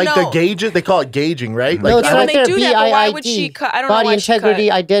I don't like know. the gauge. They call it gauging, right? No, Like, it's I right don't- there. do that, but why would she cut? I don't know Body why she integrity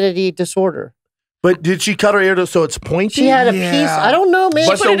cut. identity disorder. But did she cut her ear so it's pointy? She had a piece. I don't know, man.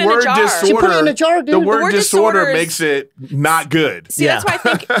 But put it in a jar. disorder, She put it in a jar, dude. The word disorder disorder is- makes it not good. See, that's why I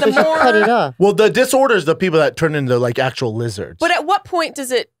think the Cut it more. off. Well, the disorder is the people that turn into like actual lizards. But at what point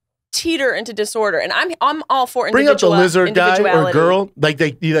does it teeter into disorder? And I'm all for Bring up the lizard guy or individuality. girl. Like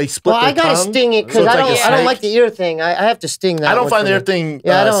they split Well, their I gotta tongue, sting it so because it's I like a don't. I don't snake. like the ear thing. I have to sting that. I don't one find for the ear me. thing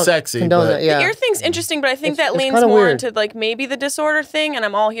I don't sexy. condone but- that, yeah. The ear thing's interesting, but I think that It's leans kinda more weird. into like maybe the disorder thing. And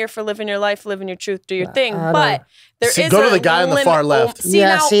I'm all here for living your life, living your truth, do your thing. I But don't- there See, is go to a the guy on the limit. far left. See,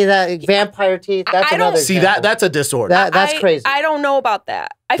 Yeah, now, see that vampire teeth. That's I don't- another. See example. that's a disorder. That's crazy. I don't know about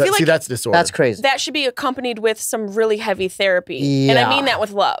that. I feel like that's disorder. That's crazy. that should be accompanied with some really heavy therapy. And I Yeah. mean that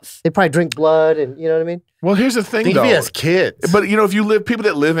with love. They probably drink blood, and you know what I mean. Well, here's the thing, Think though. of me as kids. But you know, if you live people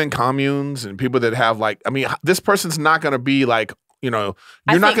that live in communes and people that have like, I mean, this person's not going to be like, you know,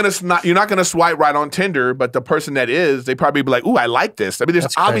 you're not going to swipe right on Tinder, but the person that is, they probably be like, "Ooh, I like this." I mean, there's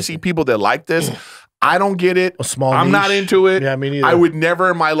That's obviously crazy. people that like this. I don't get it. A small I'm not niche. into it. Yeah, me neither. I would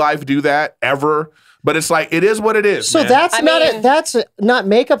never in my life do that ever. But it's like it is what it is. So man. that's I not mean- that's not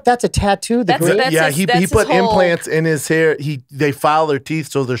makeup. That's a tattoo. The That's- green. that's yeah, his- he that's put his whole- implants in his hair. They file their teeth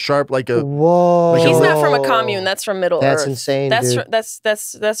so they're sharp like a. Whoa. Like He's a- not from a commune. That's from Middle That's Earth. insane, That's dude.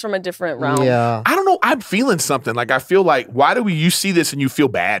 that's from a different realm. Yeah. I don't know. I'm feeling something. Like I feel like why do you see this and you feel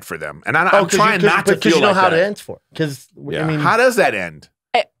bad for them? And I'm trying not to because feel you know like how that. it ends for. Because Yeah. I mean, how does that end?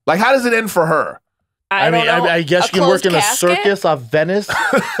 Like how does it end for her? I don't know. I guess you can work in a circus off Venice.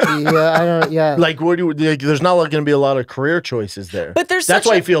 Yeah, I don't. Yeah. Like, where do you, like, there's not going to be a lot of career choices there. But there's that's such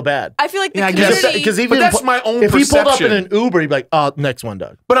why a- you feel bad. I feel like the Yeah, I guess community. Because even But that's my own if he pulled up in perception. an Uber, he'd be like, "Oh, next one,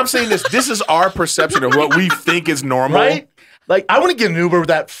 Doug." But I'm saying this. This is our perception of what we think is normal. Right? Like, I want to get an Uber with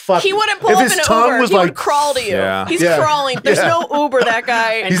that fucking. He wouldn't pull if up his in an tongue Uber. was He like, would crawl to you. Yeah. He's Yeah. crawling. There's Yeah. no Uber. That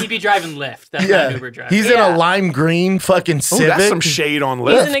guy. And he'd be driving Lyft. That's yeah, not Uber driving. he's in Yeah. a lime green fucking Ooh, Civic. that's some shade on He's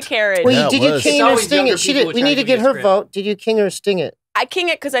Lyft. in a carriage. Well, Yeah, did it you was. king It's her or always sting younger it? She people did. We trying need to to get be her script. vote. Did you king her or sting it? I king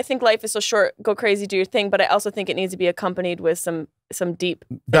it because I think life is so short. Go crazy, do your thing. But I also think it needs to be accompanied with some deep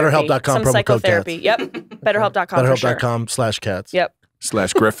therapy, BetterHelp.com, some promo code psychotherapy. Yep. BetterHelp.com. for sure. BetterHelp.com/cats. Yep.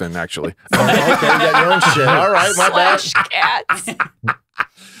 / Griffin, actually. Okay, you got your own shit. All right, my bad. Slash cats.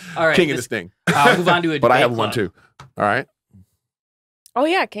 All right. King of this thing. Move on to a But I debate have one club. too. All right. Oh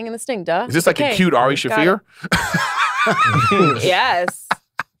yeah, King and the Sting. Duh. Is this like Okay. a cute Ari Got Shafir? it. Yes.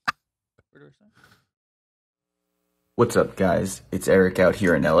 What's up, guys? It's Erik out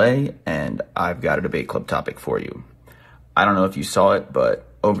here in LA, and I've got a debate club topic for you. I don't know if you saw it, but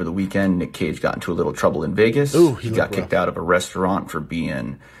over the weekend, Nick Cage got into a little trouble in Vegas. Ooh, he got kicked out of a restaurant for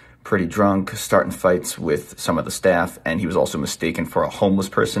being pretty drunk, starting fights with some of the staff, and he was also mistaken for a homeless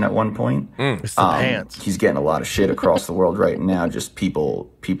person at one point. It's the pants. He's getting a lot of shit across the world right now, just people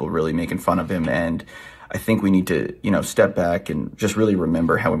really making fun of him, and I think we need to, step back and just really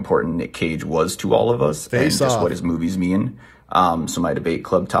remember how important Nick Cage was to all of us and just what his movies mean. So my debate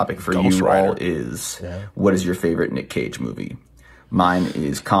club topic for you all is, what is your favorite Nick Cage movie? Mine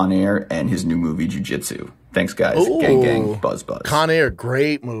is Con Air and his new movie, Jiu-Jitsu. Thanks, guys. Ooh. Gang, gang, buzz, buzz. Con Air,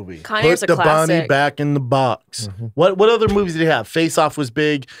 great movie. Con Put Air's a the bunny classic. back in the box. What other movies did he have? Face Off was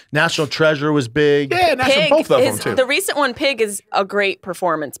big. National Treasure was big. Yeah, and Pig both of them is too. the recent one. Pig is a great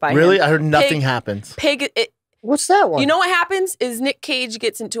performance by him. Really? I heard nothing Pig- happens. Pig. What's that one? You know what happens is Nick Cage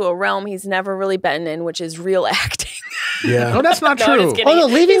gets into a realm he's never really been in, which is real acting. Yeah. No, that's not No, I'm true. just kidding. Oh no,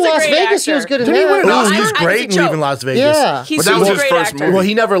 leaving He's a Las great Vegas, he was actor. good in Did he that. win an Ooh, Oscar? he's great in It's a Leaving joke. Las Vegas. Yeah. He's But that a was his great first actor. movie. Well,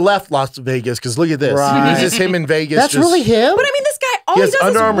 he never left Las Vegas because look at this. Right. He's just him in Vegas. That's just, really him. But I mean, this guy, all He he, has does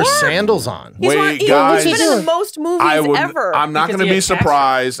Under is Armour work. sandals on. He's Wait, he's guys. been in the most movies ever. I'm not Because going to he be has passion.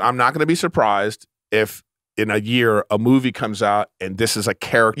 surprised. I'm not going to be surprised if in a year a movie comes out and this is a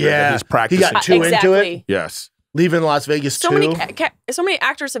character that Yeah. he's He practicing. got too into exactly. it. Yes. Leaving Las Vegas So too. many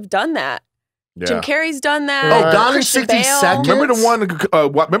actors have done that. Yeah. Jim Carrey's done that. Oh, Gone in Christian 60 Bale. Seconds? Remember the one?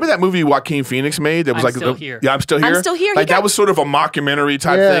 Remember that movie Joaquin Phoenix made? That was I'm like, Still Here. Yeah, I'm still here. I'm Still Here. He Like that got- was sort of a mockumentary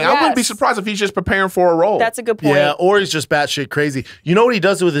type Yeah. thing. I wouldn't be Yes. surprised if he's just preparing for a role. That's a good point. Yeah, or he's just batshit crazy. You know what he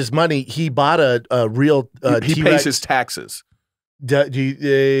does with his money? He bought a real he T-Rex. pays his taxes.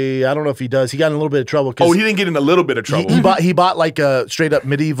 I don't know if he does. He got in a little bit of trouble. Oh, he didn't get in a little bit of trouble. He bought like a straight up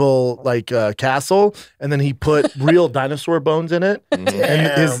medieval like castle, and then he put real dinosaur bones in it. And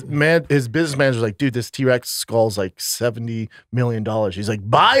his business manager was like, "Dude, this T-Rex skull's like $70 million." He's like,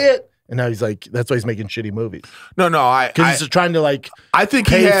 "Buy it." And now he's like, that's why he's making shitty movies. No, because he's just trying to like, I think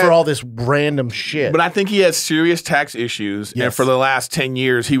pay for all this random shit. But I think he has serious tax issues, and for the last 10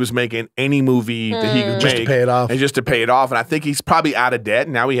 years, he was making any movie that he could just make to pay it off, and just to pay it off. And I think he's probably out of debt.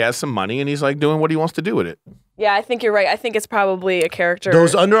 And now he has some money, and he's like doing what he wants to do with it. Yeah, I think you're right. I think it's probably a character.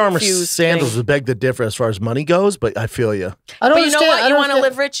 Those Under Armour sandals would beg the differ as far as money goes, but I feel you. But you know what? You want to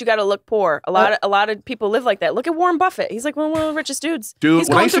live rich, you got to look poor. A lot of people live like that. Look at Warren Buffett. He's like one of the richest dudes. Dude,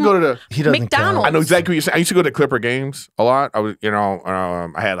 when I used to go to McDonald's. I know exactly what you're saying. I used to go to Clipper games a lot. I was,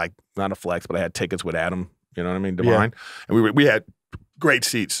 I had like not a flex, but I had tickets with Adam. You know what I mean? Divine, and we had great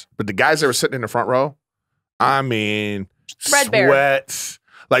seats. But the guys that were sitting in the front row, I mean, sweats.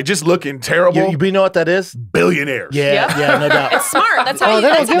 Like just looking terrible. You know what that is? Billionaires. Yeah, no doubt. It's smart. That's how they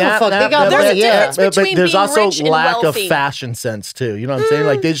don't give a fuck. They got there's money. a difference between but there's being also rich and lack wealthy. of fashion sense too. You know what I'm saying?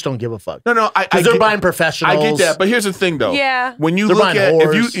 Like they just don't give a fuck. No, because they're buying professionals. I get that, but here's the thing though. Yeah. When you They're look buying at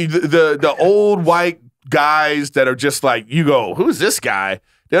whores. the old white guys that are just like, you go, who's this guy?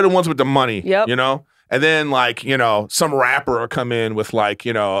 They're the ones with the money. Yep. You know? And then like, some rapper will come in with like,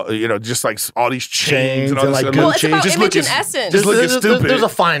 just like all these chains and all this like stuff. Well, it's about just image looking, and essence. Just looking stupid. There's a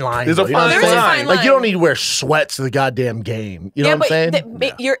fine line. There's a though, you know fine what I'm line. saying? Like you don't need to wear sweats to the goddamn game. You know what I'm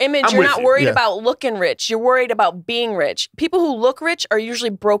saying? Your image, I'm you're with not you. worried about looking rich. You're worried about being rich. People who look rich are usually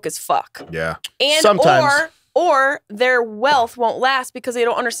broke as fuck. Yeah. And Sometimes. or their wealth won't last because they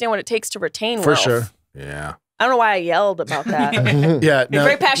don't understand what it takes to retain wealth. For sure. Yeah. I don't know why I yelled about that. Yeah, I'm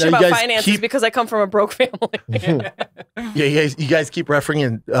very passionate about finances because I come from a broke family. You guys keep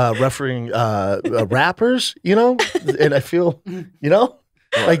referring rappers, and I feel,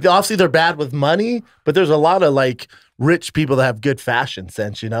 like obviously they're bad with money, but there's a lot of like rich people that have good fashion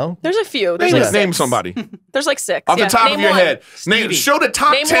sense, There's a few. Name somebody. There's like 6. Off the top Name of your one. head. Show the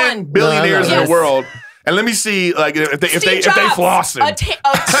top Name 10 one. billionaires in Yes. the world. And let me see, like, if they Jobs, flossing.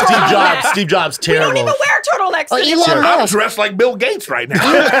 Steve Jobs, terrible. We don't even wear turtlenecks. Elon I'm Musk. dressed like Bill Gates right now.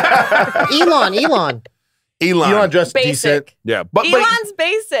 Elon. Elon dressed Basic. decent. Yeah, but Elon's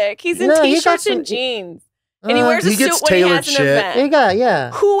basic. He's in No, he t-shirts got and some- jeans. And he wears a he suit gets when he tailored has an shit. event.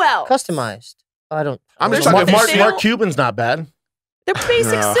 Yeah. Who else? Customized. I don't. I'm just Mark, talking Mark Cuban's not bad. They're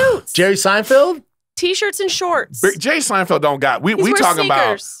basic suits. Jerry Seinfeld? T-shirts and shorts. Jay Seinfeld don't got. We wears talking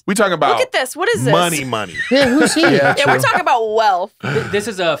sneakers. about. Look at this. What is this? Money. Yeah, who's he? Yeah, Yeah, we're talking about wealth. This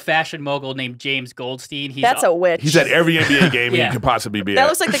is a fashion mogul named James Goldstein. That's a witch. He's at every NBA game Yeah. he could possibly be That at.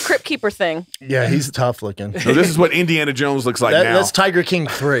 looks like the Crypt Keeper thing. Yeah, he's tough looking. So this is what Indiana Jones looks like now. That's Tiger King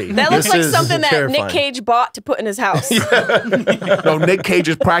 3. That looks This like is something that terrifying. Nick Cage bought to put in his house. No, Nick Cage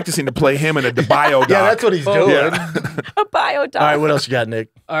is practicing to play him in a bio doc. Yeah, that's what he's doing. Yeah. A bio dog. All right, what else you got, Nick?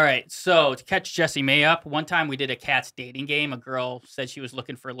 All right, so to catch Jessimae up, one time we did a cat's dating game. A girl said she was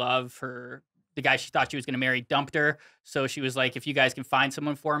looking for love. The guy she thought she was going to marry dumped her. So she was like, if you guys can find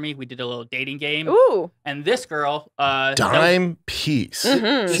someone for me, we did a little dating game. Ooh. And this girl... Dime piece.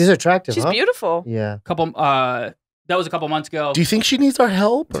 Mm-hmm. She's attractive. She's huh? beautiful. Yeah. That was a couple months ago. Do you think she needs our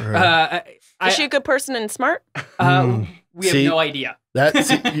help? Or? Is she a good person and smart? We have no idea. That's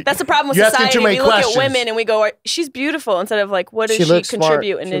the problem with you're asking society. too many We look questions. at women and we go, she's beautiful, instead of like, what does she looks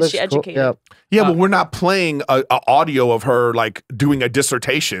contribute smart. and She is looks she cool. educated? Yeah, but we're not playing a audio of her like doing a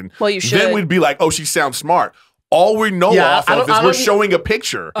dissertation. Well, you should. Then we'd be like, oh, she sounds smart. All we know off of is we're showing a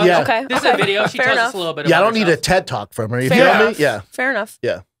picture. Yeah. Okay. This is a video. She Fair tells enough. us a little bit Yeah, I about don't need a herself. TED talk from her. You Fair feel enough. me? Yeah. Fair enough.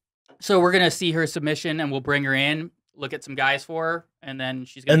 Yeah. So we're going to see her submission and we'll bring her in, look at some guys for her, and then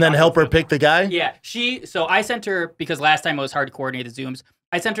she's going to And then help her pick the guy? Yeah. So I sent her, because last time it was hard to coordinate the Zooms,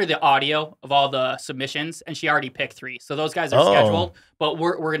 I sent her the audio of all the submissions, and she already picked 3. So those guys are scheduled, but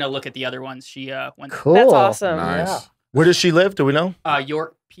we're going to look at the other ones. She went. Cool. That's awesome. Nice. Yeah. Where does she live? Do we know?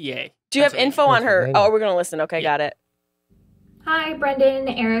 York, PA. Do you have info on her? Oh, we're going to listen. Okay, got it. Hi, Brendan,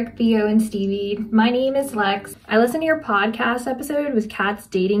 Erik, Theo, and Stevie. My name is Lex. I listened to your podcast episode with Kat's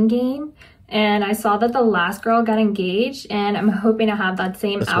dating game, and I saw that the last girl got engaged, and I'm hoping to have that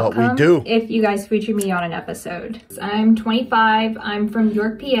same That's outcome what we do. if you guys feature me on an episode. I'm 25, I'm from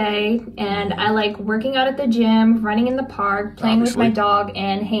York, PA, and I like working out at the gym, running in the park, playing with my dog,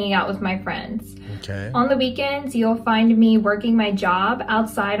 and hanging out with my friends. Okay. On the weekends, you'll find me working my job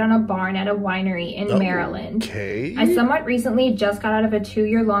outside on a barn at a winery in Maryland. Okay. I somewhat recently just got out of a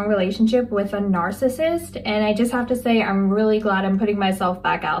 2-year-long relationship with a narcissist, and I just have to say I'm really glad I'm putting myself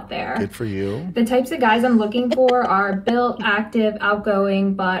back out there. Good for you. you. The types of guys I'm looking for are built, active,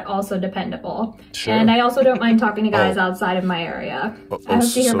 outgoing, but also dependable. Sure. And I also don't mind talking to guys outside of my area. I hope to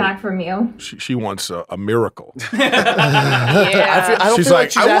hear so back from you. She wants a miracle. Yeah. I don't She's feel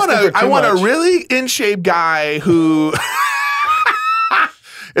like, she's asking for I too want a much. really in shape guy who.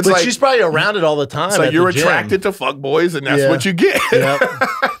 It's But like she's probably around it all the time. so at you're the gym. attracted to fuck boys, and that's Yeah. what you get. Yep.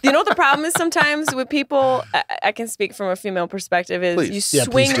 You know what the problem is sometimes with people? I can speak from a female perspective. Is Please. you Yeah,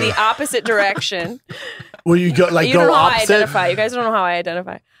 swing please do. the opposite direction. Where you go like You don't go know how I opposite. identify. You guys don't know how I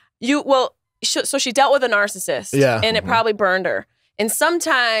identify. So she dealt with a narcissist. Yeah. And it probably burned her. And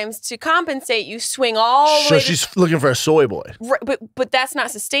sometimes to compensate, you swing all the So way. she's looking for a soy boy. But that's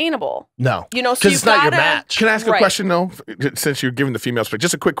not sustainable. No, You know, so because you it's not your gotta- match. Can I ask a Right. question though? Since you're giving the female perspective,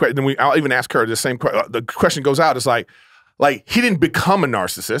 just a quick question. Then I'll even ask her the same question. The question goes out. It's like he didn't become a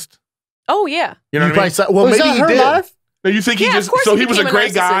narcissist. Oh yeah. You know what I mean? Well, Was maybe that he her did. life? No, you think Yeah, he of just course so he he was a became a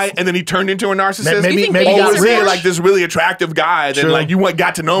great guy narcissist. and then he turned into a narcissist? Maybe think maybe babies he got was are he rich. like this really attractive guy? Then True. like you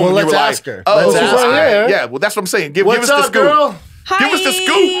got to know him. Well, and you let's were ask like, her. oh, Let's ask all her. right. Yeah. Well, that's what I'm saying. Give What's us the up, scoop, girl? Give us the Hi.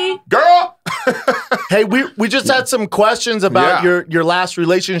 scoop, girl. Hey, we just had some questions about Yeah. your last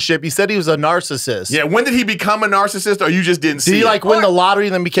relationship. You said he was a narcissist. Yeah. When did he become a narcissist, or you just didn't see? Did he it? like win the lottery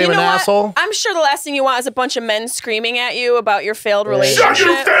and then became You know an what? asshole? I'm sure the last thing you want is a bunch of men screaming at you about your failed relationship. Shut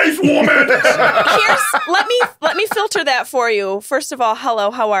your face, woman. Let me filter that for you. First of all,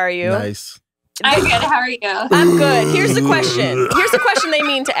 hello, how are you? Nice. I'm good. How are you? I'm good. Here's the question. Here's the question they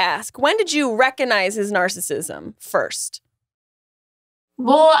mean to ask. When did you recognize his narcissism first?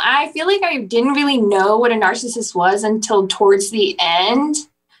 Well, I feel like I didn't really know what a narcissist was until towards the end,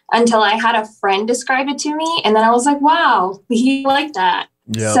 until I had a friend describe it to me. And then I was like, wow, he liked that.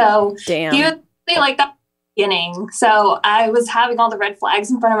 Yeah. So Damn. he was really like that at the beginning. So I was having all the red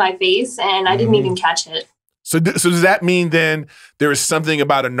flags in front of my face and I didn't even catch it. So does that mean then there is something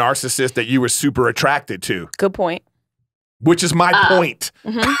about a narcissist that you were super attracted to? Good point. Which is my point.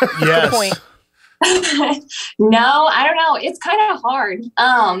 Mm-hmm. Yes. Good point. No, I don't know. It's kind of hard.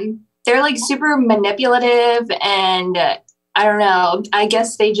 They're like super manipulative and I don't know. I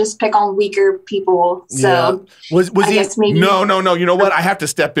guess they just pick on weaker people. So Was I he? guess maybe No. You know what? I have to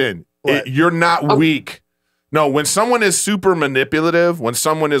step in. You're not weak. No, when someone is super manipulative, when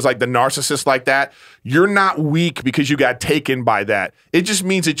someone is like the narcissist like that, you're not weak because you got taken by that. It just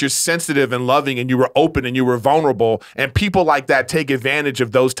means that you're sensitive and loving and you were open and you were vulnerable. And people like that take advantage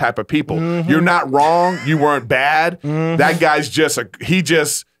of those type of people. You're not wrong. You weren't bad. That guy's he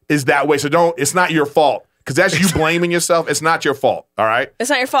just is that way. So it's not your fault. Because that's you blaming yourself. It's not your fault. All right.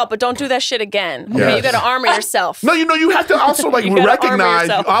 It's not your fault, but don't do that shit again. Okay, Yes. you got to armor yourself. No, you have to also like You gotta armor recognize.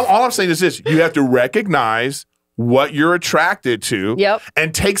 yourself. All I'm saying is this: you have to recognize what you're attracted to, Yep.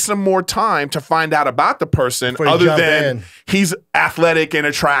 and take some more time to find out about the person, Before you other jump than in. he's athletic and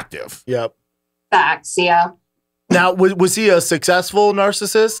attractive. Yep. facts. Yeah. Now, was he a successful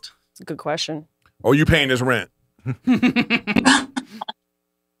narcissist? It's a good question. Or you paying his rent?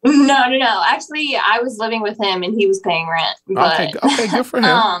 No. Actually, I was living with him and he was paying rent. But, Okay, good for him.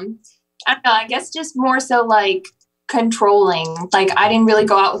 I don't know. I guess just more so like controlling. Like I didn't really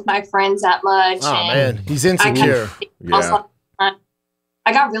go out with my friends that much. Oh and man, he's insecure. also,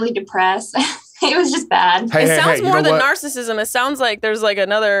 I got really depressed. It was just bad. It sounds more than narcissism. It sounds like there's like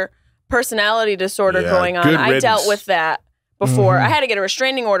another personality disorder going on. good I dealt riddance. with that before. I had to get a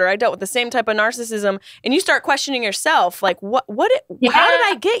restraining order. I dealt with the same type of narcissism, and you start questioning yourself, like, how did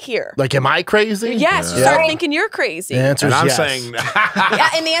I get here? Like, am I crazy? Yes, you start thinking you're crazy. The answer is I'm yes. saying, Yeah,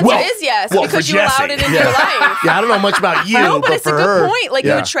 and the answer is yes, well, because for you allowed Jessie. it into your life. Yeah, I don't know much about you, No, but it's a for good her, point. Like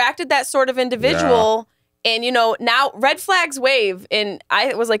you yeah. attracted that sort of individual. And, you know, now red flags wave. And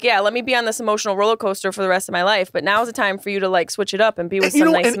I was like, yeah, let me be on this emotional roller coaster for the rest of my life. But now's the time for you to like switch it up and be with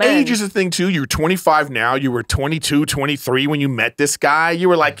some nice and men. age is a thing too. You're 25 now. You were 22, 23 when you met this guy. You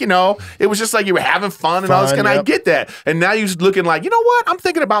were like, it was just like you were having fun and all this. Fun, And I yep. get that. And now you're looking like, you know what? I'm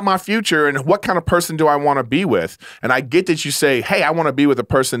thinking about my future and what kind of person do I want to be with? And I get that you say, hey, I want to be with a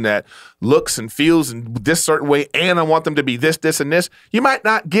person that looks and feels in this certain way, and I want them to be this, and this. You might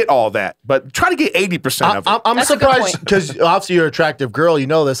not get all that, but try to get 80% of it. I'm That's a good surprised because obviously you're an attractive girl. You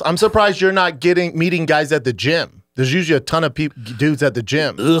know this. I'm surprised you're not meeting guys at the gym. There's usually a ton of dudes at the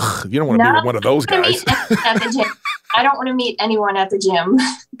gym. Ugh, you don't want to be with one of those guys. At the gym. I don't want to meet anyone at the gym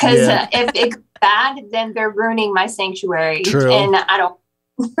because if it's bad, then they're ruining my sanctuary. True. And I don't.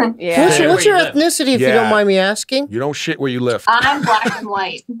 Yeah. What's your ethnicity, if you Yeah. don't mind me asking? You don't shit where you live. I'm black and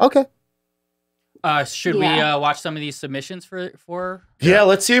white. Okay. Should we watch some of these submissions for? Yeah,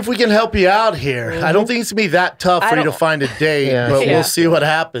 let's see if we can help you out here. I don't think it's gonna be that tough for you to find a date, but we'll see what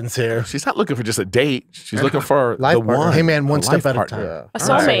happens here. She's not looking for just a date. She's looking for the one. Hey man, one step at a time. A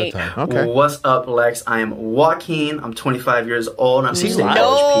soulmate. Okay. What's up, Lex? I am Joaquin. I'm 25 years old. I'm from State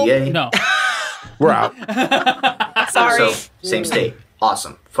College, PA. No. We're out. Sorry. So, same state.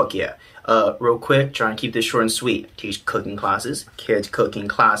 Awesome. Fuck yeah. Real quick, trying to keep this short and sweet. Teach cooking classes, kids cooking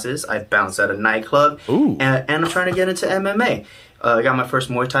classes. I bounce at a nightclub. Ooh. And I'm trying to get into MMA. I got my first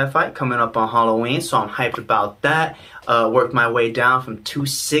Muay Thai fight coming up on Halloween, so I'm hyped about that. Worked my way down from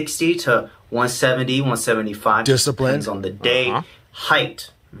 260 to 170, 175. Discipline. Depends on the day.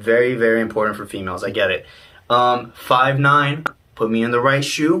 Height. Very, very important for females. I get it. 5'9", put me in the right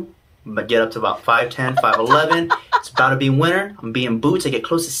shoe. But get up to about 5'10", 5'11". It's about to be winter. I'm being boots. I get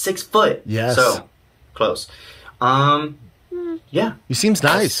close to 6 foot. Yes. So, close. Yeah. He seems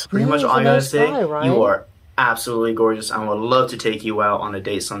nice. Pretty much all I gotta say. You are absolutely gorgeous. I would love to take you out on a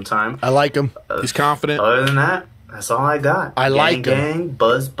date sometime. I like him. He's confident. Other than that, that's all I got. I like him. Gang,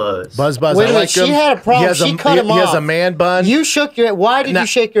 buzz, buzz. Buzz, buzz. Wait a I minute, like him. she had a problem. She cut him off. He has a man bun. You shook your. Why did you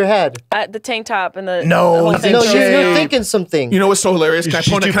shake your head? The tank top and the No, the No, you're thinking something. You know what's so hilarious? Can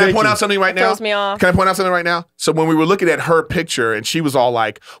I point out something right now? Throws me off. Can I point out something right now? So when we were looking at her picture and she was all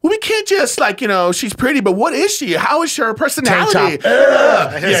like, well, we can't just she's pretty, but what is she? How is her personality?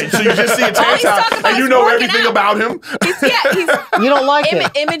 Yeah, so you just see a tank top and you know everything about him. You don't like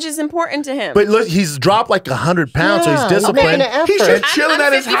it. Image is important to him. But look, he's dropped like 100 pounds, so he's disciplined. He's just chilling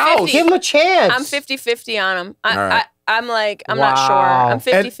at his house. Give him a chance. I'm 50-50 on him. right. I'm like, I'm not sure. I'm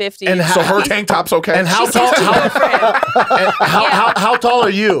 50-50. And so her tank top's okay. And how tall? How tall are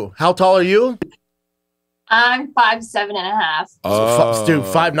you? How tall are you? I'm 5'7.5". Dude,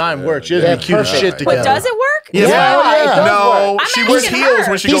 5'9" works. She has to be cute as shit together. But does it work? Yeah. No, she wears heels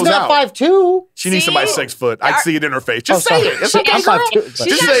when she goes out. He's not 5'2". She needs somebody 6 foot. I see it in her face. Just say it. It's okay. I'm 5'2". Just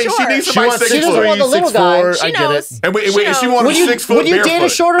say she needs somebody 6 foot. She doesn't want the little guy. I get it. And wait, if she wanted 6 foot Would you date a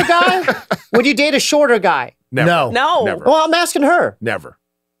barefoot. shorter guy? Would you date a shorter guy? Never. No. Never. Well, I'm asking her. Never.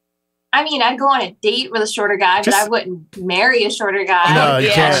 I mean, I'd go on a date with a shorter guy, but I wouldn't marry a shorter guy. No, you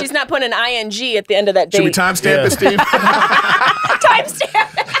can't. She's not putting an ing at the end of that date. Should we timestamp it, Steve?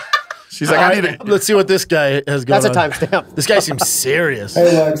 Timestamp. She's like, I need it. Let's see what this guy has going on. That's a timestamp. This guy seems serious.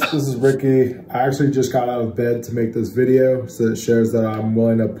 Hey Lex, this is Ricky. I actually just got out of bed to make this video, so it shows that I'm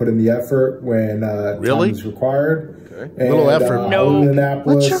willing to put in the effort when time is required. Okay. Little effort. I live in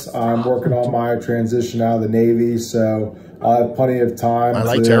Indianapolis. I'm working on my transition out of the Navy, so I have plenty of time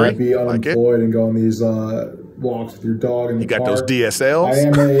to be unemployed and go on these walks with your dog in the park. You got those DSLs? I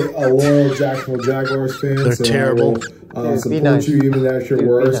am a loyal Jacksonville Jaguars fan. They're terrible. I will support you even at your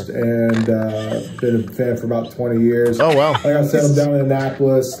worst, and been a fan for about 20 years. Oh, wow. Like I said, I'm down in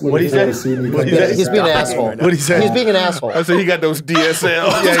Annapolis. What did he say? He's being an asshole. What did he say? He's being an asshole. I said he got those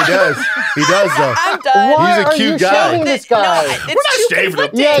DSLs. Yeah, he does. He does, though. I'm done. Why He's a cute are you guy. shaming this guy? We're not shaving him.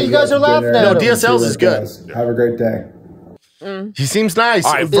 Yeah, you guys are laughing at him. No, DSLs is good. Have a great day. He seems nice.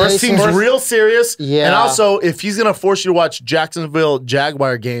 All right, Verse seems real serious. Yeah. And also, if he's going to force you to watch Jacksonville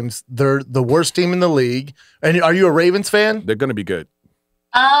Jaguar games, they're the worst team in the league. And are you a Ravens fan? They're going to be good.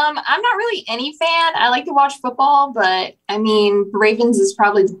 I'm not really any fan. I like to watch football, but I mean, Ravens is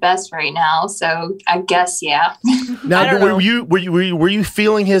probably the best right now. So I guess, yeah. Now, were you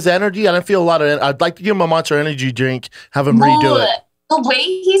feeling his energy? I don't feel a lot of. I'd like to give him a Monster Energy drink, have him redo it. The way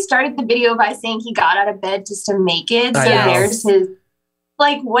he started the video by saying he got out of bed just to make it. So there's his,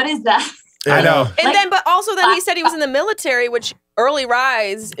 like, what is that? I know. And then, but also then he said he was in the military, which early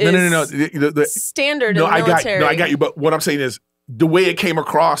rise is No. standard in the military. I got you. But what I'm saying is the way it came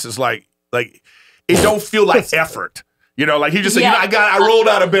across is like it don't feel like effort. You know, like he just said, I rolled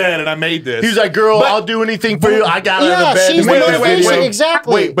out of bed and I made this. He was like, girl, I'll do anything for you. I got out of bed. She's the motivation.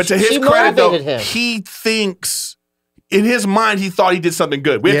 Exactly. Wait, but to his credit, though, he thinks, in his mind, he thought he did something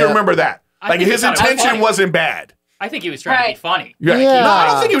good. We have to remember that. Like, his intention wasn't bad. I think he was trying to be funny. No, I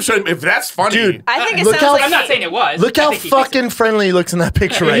don't think he was trying to. If that's funny. Dude, I think it sounds like I'm not saying it was. Look how fucking friendly he looks in that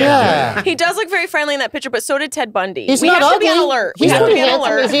picture right now. He does look very friendly in that picture, but so did Ted Bundy. He's we not have ugly. to be on alert. He's pretty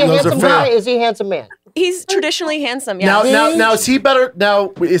handsome. Is he a handsome guy? Is he a handsome man? He's traditionally handsome. Yeah. Now is he better?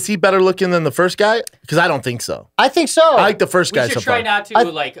 Now is he better looking than the first guy? Because I don't think so. I think so. I like the first guy. We should so far. try not to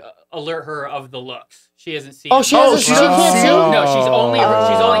alert her of the looks. She hasn't seen. Oh, she can't see. No, she's only.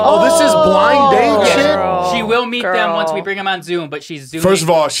 Oh, this is blind date shit. She will meet them once we bring them on Zoom, but she's Zooming. First of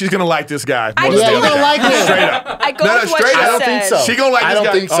all, she's gonna like this guy. Yeah, you're gonna like him. Straight up. I go with what she said. I don't think so. She gonna like this guy. I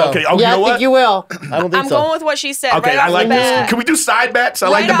don't think so. Okay. Oh, Yeah, you know I think you will. I don't think I'm so. going with what she said. Okay, right I off like the this. bat. Can we do side bets? I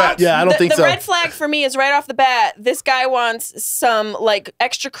like the bets. Yeah, I don't think so. The red flag for me is right off the bat. This guy wants some like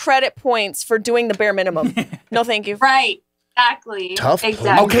extra credit points for doing the bare minimum. No, thank you. Right. Exactly. Tough.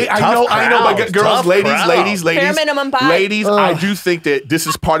 Exactly. Okay, I know, but girls, ladies, Bare minimum, bye. ladies, I do think that this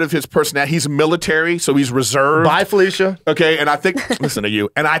is part of his personality. He's military, so he's reserved. Bye, Felicia. Okay, and I think, listen to you,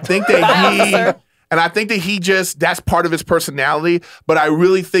 and I think that he just, that's part of his personality, but I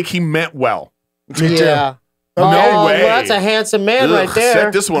really think he meant well. Me too. Yeah. No way. Well, that's a handsome man right there.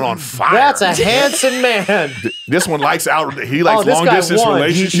 Set this one on fire. That's a handsome man. This one likes he likes this long guy distance won.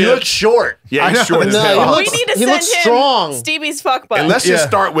 relationships. He looks short. Yeah, he's short as hell. We need to He send looks him strong. Stevie's fuck butt. And let's just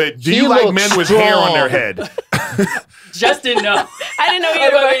start with, do He you like looks men with hair on their strong. head? Just didn't know. I didn't know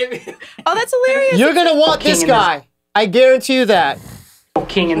you were. Oh, that's hilarious. You're gonna want this guy. I guarantee you that.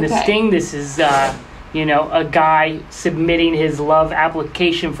 King and the Sting. This is, you know, a guy submitting his love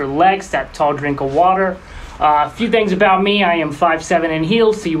application for Lex, that tall drink of water. A few things about me. I am 5'7" in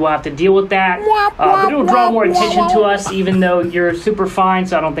heels, so you will have to deal with that. But it'll draw more attention to us, even though you're super fine,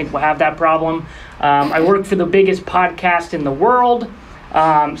 so I don't think we'll have that problem. I work for the biggest podcast in the world,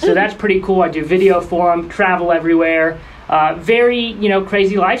 so that's pretty cool. I do video for them, travel everywhere. Very, you know,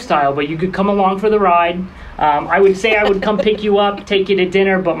 crazy lifestyle, but you could come along for the ride. I would say I would come pick you up, take you to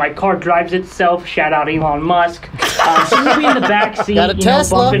dinner, but my car drives itself. Shout out Elon Musk. So you'll be in the back seat, Got a you know,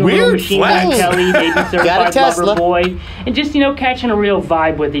 Tesla. bumping Weird Machine Gun flex. Kelly, maybe Got a Certified Tesla. Lover Boy, and just, you know, catching a real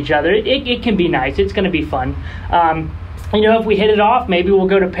vibe with each other. It can be nice. It's going to be fun. You know, if we hit it off, maybe we'll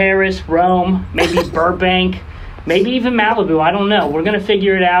go to Paris, Rome, maybe Burbank, maybe even Malibu. I don't know. We're going to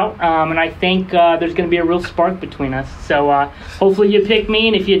figure it out, and I think there's going to be a real spark between us. So hopefully you pick me,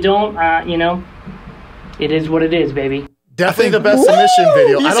 and if you don't, you know, it is what it is, baby. Definitely the best submission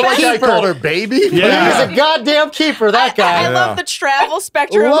video. I don't like how I keeper. called her baby. Yeah. He's a goddamn keeper, that guy. I love the travel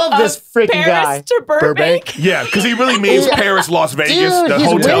spectrum Love this of freaking Paris guy. to Burbank. Yeah, because he really means Paris, Las Vegas, Dude, the he's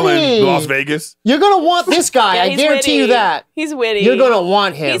hotel witty. in Las Vegas. You're gonna want this guy. Yeah, I he's guarantee you witty. that. He's witty. You're gonna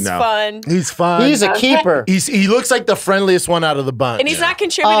want him. He's fun. He's fun. He's a keeper. He looks like the friendliest one out of the bunch. And he's not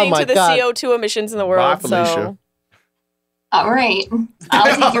contributing Oh my to the God. CO2 emissions in the world. Felicia. So All right.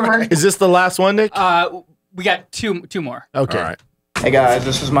 I'll take your word. Is this the last one, Nick? We got two more. Okay. All right. Hey guys,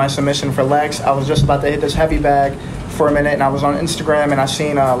 this is my submission for Lex. I was just about to hit this heavy bag for a minute, and I was on Instagram, and I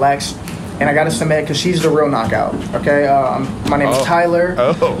seen Lex, and I got to submit because she's the real knockout. Okay, my name is Tyler.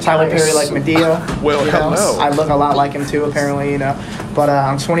 Tyler Perry, like Medea. Well, you know? hello. I look a lot like him too, apparently. You know, but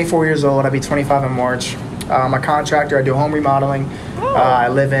I'm 24 years old. I'll be 25 in March. I'm a contractor. I do home remodeling. I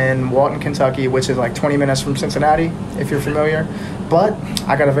live in Walton, Kentucky, which is like 20 minutes from Cincinnati, if you're familiar. But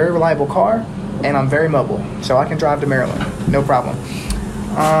I got a very reliable car, and I'm very mobile, so I can drive to Maryland, no problem.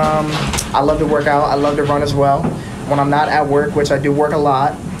 I love to work out. I love to run as well. When I'm not at work, which I do work a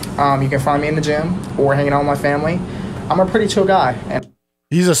lot, you can find me in the gym or hanging out with my family. I'm a pretty chill guy. And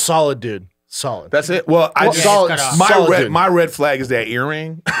He's a solid dude. Solid. That's it. Well, solid dude. my red flag is that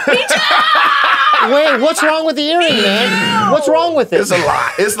earring. Wait, what's wrong with the earring, man? What's wrong with it? It's a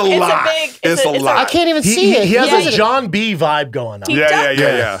lot. It's a lot. It's a lot. I can't even see it. He has Yeah. a John B vibe going on.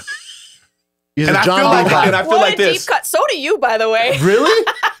 Yeah. He's And a I John feel B like- vibe. and I feel what like a this. deep cut. So do you, by the way. Really?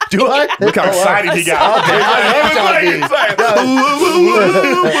 Do I? Look how excited he got. Okay,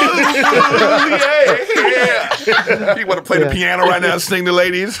 Yeah. You want to play the piano right now and sing to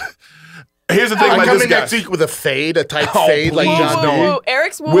ladies? Here's the thing I'm about coming this guy. next week with a fade, a tight fade like John Woo, B.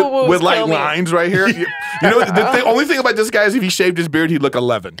 Eric's woo with, woo with like lines right here. You know, only thing about this guy is if he shaved his beard, he'd look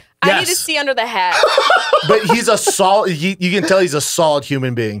 11. I need to see under the hat. But he's a solid. You can tell he's a solid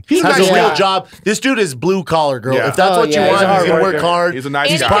human being. He He's has nice a real guy. job. This dude is blue collar, girl. Yeah. If that's what you yeah, want, he's a he's gonna hard work worker. hard. He's a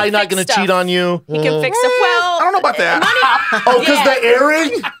nice And guy. he Probably can not fix gonna stuff. cheat on you. He can fix it well. I don't know about that. Oh, because the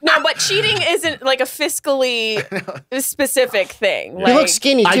earring. No, but cheating isn't like a fiscally specific thing. He Like, looks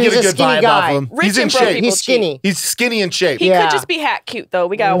skinny, too. I He's get a a good skinny vibe guy. off him. Rich He's in and broke shape. people He's skinny. He's skinny in shape. He Yeah. could just be hat cute though.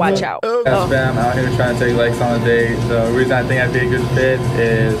 We gotta watch out. Yes, fam, out here trying to take Lex on a date. The reason I think I'd be a good fit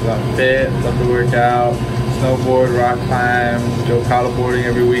is I'm fit, love to work out, snowboard, rock climb, go paddleboarding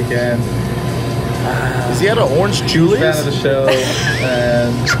every weekend. Does he have an orange Fan Julius? of the show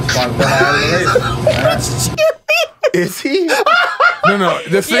and want to put my out of the race. Is he? No.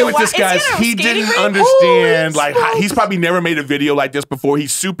 The thing with this guy is he didn't understand. Like, he's probably never made a video like this before.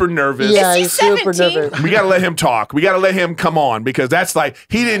 He's super nervous. Yeah, he's super nervous. We got to let him talk. We got to let him come on because that's like,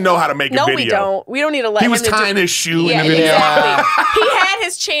 he didn't know how to make a video. No, we don't. We don't need to let him. He was tying his shoe in the video. Exactly. He had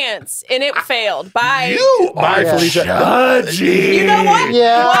his chance and it failed. Bye. You are judgy. You know what?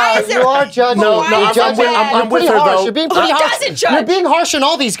 Yeah, Why is there? you are judging. No, I'm with her though. You're being pretty He harsh. doesn't judge. You're being harsh on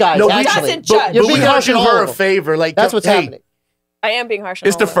all these guys. No, actually. he doesn't judge. You're But we being gotta harsh do on all her of a them. favor. Like, That's what's happening. I am being harsh on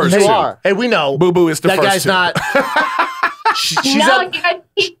It's the all of first them. You two. are. Hey, we know. Boo Boo is the that first guy's two. not. She's No, at. you guys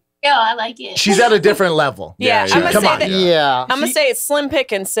keep go. I like it. She's at a different level. Yeah, Yeah, I'm gonna come say on. that. Yeah. I'm gonna say it's slim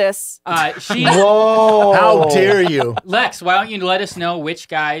picking, sis. She. Whoa. How dare you? Lex, why don't you let us know which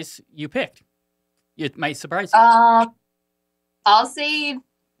guys you picked? It might surprise you. I'll say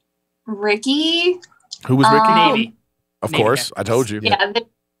Ricky. Who was Ricky? Navy. Of Navy course. guy. I told you. Yeah, the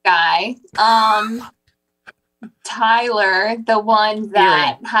guy. Tyler, the one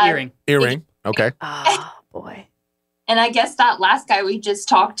that had Earring. Okay. Oh boy. And I guess that last guy we just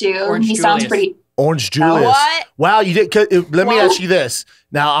talked to, Orange he sounds Julius. pretty. Orange Julius. What? Wow, you did. Let me What? ask you this.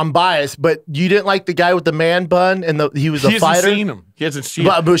 Now I'm biased, but you didn't like the guy with the man bun and he was She a hasn't fighter. seen him. He hasn't seen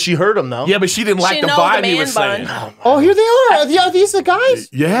him. But she heard him though. Yeah, but she didn't like She the know the vibe he man was bun. saying. Oh, here they are. Are these the guys?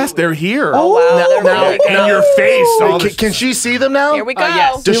 Yes, they're here. Oh, wow, they're now- really good. In your face. all Can, this- can she see them now? Here we go.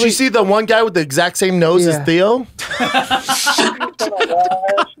 yes. Does she see the one guy with the exact same nose as Yeah. Theo?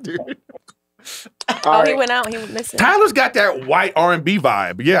 Oh, he went out. He missed it. Tyler's got that white R&B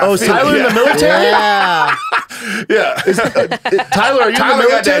vibe. Yeah. Oh, I is feel Tyler it. in the military? Yeah. Yeah. Tyler, are you Tyler in the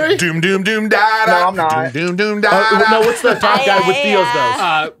got military? that doom doom doom da da. No, I'm not. Doom doom doom da da. No, what's the top guy with Theo's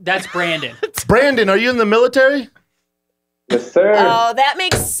nose? That's Brandon. Brandon, are you in the military? Yes, sir. Oh, that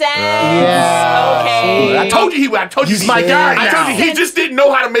makes sense. Yeah. Okay. I told you He's my guy I told now. you he just didn't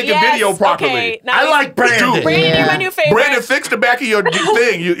know how to make Yes, a video properly. okay. Now I he's- like Brandon. Dude, Brandon, you're my new favorite. Brandon, fix the back of your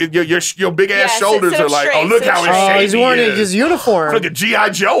thing. Your big ass Yeah, sit shoulders up are like, straight, oh, look sit how up in straight. shape Oh, he's wearing he is. his uniform. Look at G.I.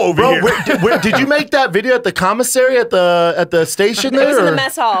 Joe over Bro, here. did you make that video at the commissary at the station It there? was in the or-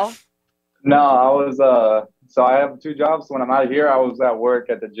 mess hall. No, I was so I have 2 jobs. When I'm out here, I was at work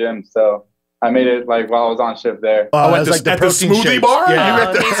at the gym. So I made it like while I was on shift there. Oh, at that was the- like the at the protein smoothie shakes. bar? Yeah. You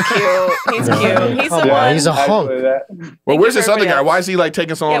at the- He's cute. He's cute. He's the Come on, one. he's a hunk. Actually, that. Well, where's this for other guy? everybody Why is he like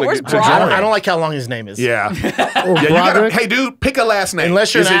taking so long Yeah, to where's get to Brock? join? I don't like how long his name is. Yeah. Oh, Yeah, you gotta, Broderick? hey, dude, pick a last name.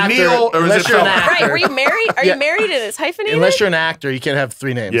 Unless you're is an it actor- Neil or is unless it you're an Phil? actor. Right, were you married? Are Yeah. you married and it's hyphenated? Unless you're an actor, you can't have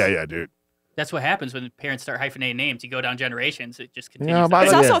 3 names. Yeah, yeah, dude. That's what happens when parents start hyphenating names. You go down generations, it just continues. Yeah, by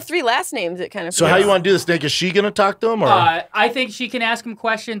There's the- also Yeah. 3 last names. It kind of. So how you want to do this, Nick? Is she gonna talk to him or? I think she can ask him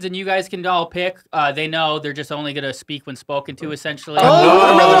questions, and you guys can all pick. They know they're just only going to speak when spoken to, essentially.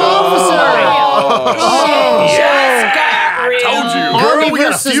 Oh, another officer. Oh, Just got real. told you. Army Girl, we got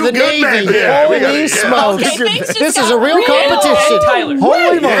a versus few the good men Navy. there. We got Holy it, yeah. smokes. Okay, things just This is got a real real. competition. Tyler.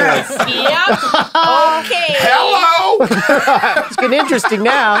 Holy Yes. moly. Yep. Okay. Hello. It's getting interesting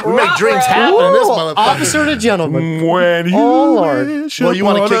now. We make drinks happen in this motherfucker. Officer to gentleman. When you Oh, Lord. wish Well, you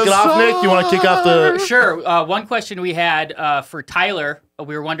want to upon kick a it off, Nick? You want to kick off the? Sure. One question we had for Tyler,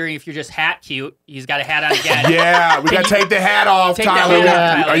 we were wondering if you're just hat cute. He's got a hat on again. Yeah, we gotta take the hat off, Take the Tyler. hat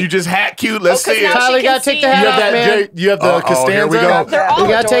off, Tyler. Are you just hat cute? Let's Oh, 'cause see it. now Tyler, she you can gotta take see the you. hat You have off, that? man. You have the Costanza. here we go. They're all You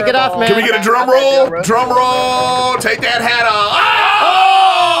gotta take it off, adorable. man. Can we get a drum roll? Drum roll. Take that hat off.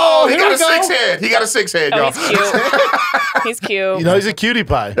 Oh, he here got we a go. 6 head. He got a 6 head, Oh, y'all. he's cute. He's cute. You know, he's a cutie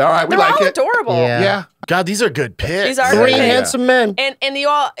pie. All right, we They're like all it. adorable. Yeah. Yeah. God, these are good picks. These are 3 good picks. handsome men. And you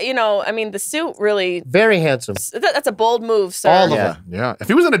all, you know, I mean, the suit really. Very handsome. That's a bold move, sir. All of Yeah. them. Yeah. If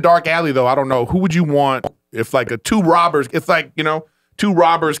he was in a dark alley, though, I don't know. Who would you want if, like, 2 robbers, if, like, you know, 2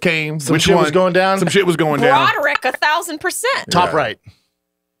 robbers came? Some which shit one? was going down? Some shit was going down. Broderick, 1,000%. Top Yeah. right.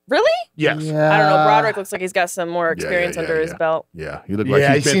 Really? Yes. I don't know. Broderick looks like he's got some more experience yeah, under his yeah. belt. Yeah. He looked like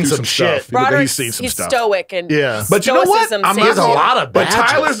Yeah, he's he's been seen through some some shit. stuff. He looked like Broderick's he's seen some he's stuff. stoic and Yeah. But you know what? stoicism I'm saves He has a him. lot of But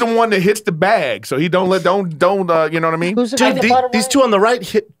badges. Tyler's the one that hits the bag, so he don't you know what I mean? Who's the Dude, guy at the bottom these right? 2 on the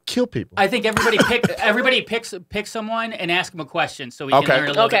right kill people. I think everybody pick someone and ask them a question so we can Okay. learn a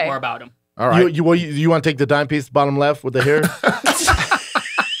little Okay. bit more about them. All right. You want to take the dime piece bottom left with the hair?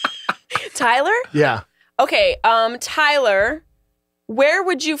 Tyler? Yeah. Okay, Tyler, where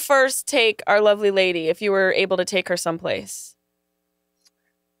would you first take our lovely lady if you were able to take her someplace?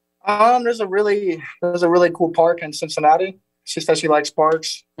 There's a really cool park in Cincinnati. She says she likes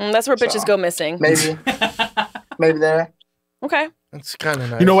parks. That's where bitches go missing. Maybe there. Okay. That's kind of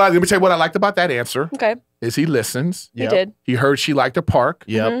nice. You know what? Let me tell you what I liked about that answer. Okay. Is he listens. He did. He heard she liked a park.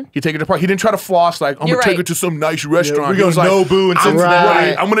 Yep. Mhm. He take her to the park. He didn't try to floss like, I'm You're going to take right. her to some nice restaurant. we He go was like, Nobu in I'm,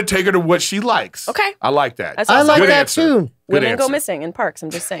 Cincinnati. I'm going to take her to what she likes. Okay. I like that. That's I also like Good that answer. too. Good Women go answer. missing in parks. I'm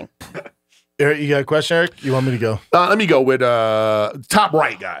just saying. Eric, you got a question, Eric? You want me to go? Let me go with top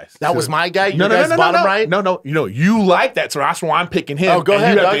right, guys. That was my guy? No, bottom right? No. You like that, so that's why I'm picking him. Oh, go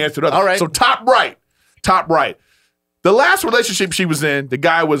ahead. You have to answer the other. All right. So top right. The last relationship she was in, the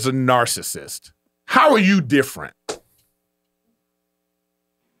guy was a narcissist. How are you different?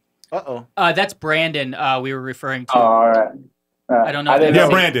 Uh-oh. That's Brandon we were referring to. Oh, all right. I don't know. Yeah,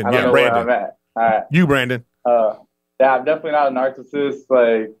 Brandon. I don't know where I'm at. All right. You, Brandon. Yeah, I'm definitely not a narcissist.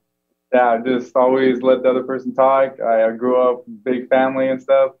 Like, yeah, I just always let the other person talk. I grew up big family and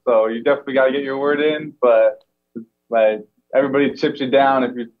stuff, so you definitely got to get your word in. But like, everybody chips you down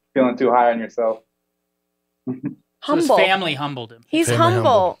if you're feeling too high on yourself. So his family humbled him. He's Family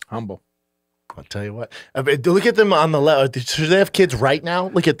humble. Humble. I'll tell you what. Look at them on the left. Should they have kids right now?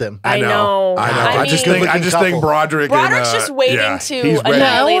 Look at them. I know. I just think Broderick. Broderick's just waiting to he's ready.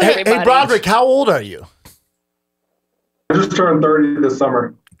 annihilate everybody. Hey, Broderick, how old are you? I just turned 30 this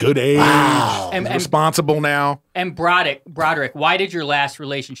summer. Good age. Wow. And responsible now. And Broderick, why did your last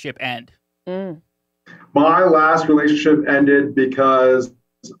relationship end? My last relationship ended because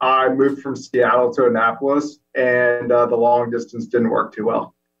I moved from Seattle to Annapolis, and the long distance didn't work too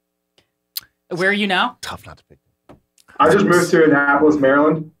well. Where are you now? Tough not to pick. I just moved to Annapolis,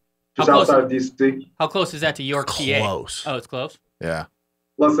 Maryland, just outside of DC. How close is that to York, PA? Close. Oh, it's close. Yeah.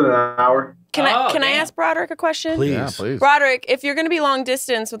 Less than an hour. Can I ask Broderick a question? Please. Yeah, please. Broderick, if you're going to be long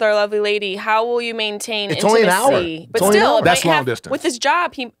distance with our lovely lady, how will you maintain It's intimacy? only an hour. But It's only an still, hour. it That's might long have- distance. With his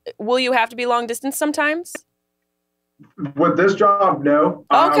job, will you have to be long distance sometimes? With this job, no.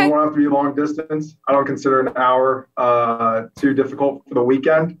 Okay. I won't have to be long distance. I don't consider an hour too difficult for the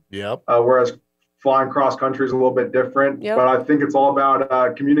weekend. Yep. Whereas flying cross country is a little bit different. Yep. But I think it's all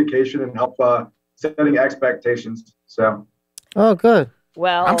about communication and help setting expectations. So. Oh, good.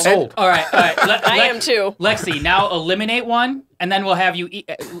 Well, I'm sold. All right. I am too. Lexi, now eliminate one, and then we'll have you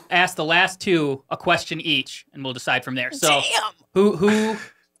ask the last two a question each, and we'll decide from there. So,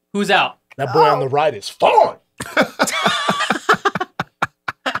 who's out? That boy on the right is fine.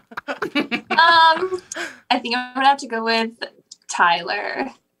 I think I'm gonna have to go with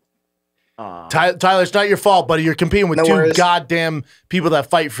Tyler. Tyler, it's not your fault, buddy. You're competing with two goddamn people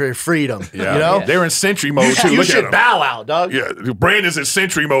that fight for your freedom. Yeah. You know? They're in sentry mode, too. You Look at should them. bow out, dog. Yeah. Brandon's in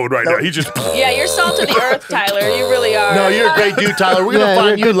sentry mode right now. He just. Yeah, you're salt of the earth, Tyler. You really are. No, you're a great dude, Tyler. We're going to find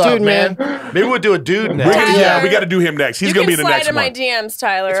you're a you good love, dude, man. Maybe we'll do a dude next. Yeah, we got to do him next. He's You going to can be the slide next in my one. DMs,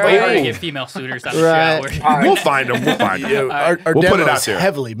 Tyler. It's all way harder to right? get female suitors on the Right. show. We'll find him. We'll find him. Our We'll put it demo's out there.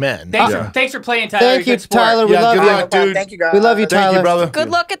 heavily men. Thanks for playing, Tyler. Thank you, Good sport. Tyler. We love good you. luck, dude. Thank you, guys. We love you, Thank Tyler. you, brother. Good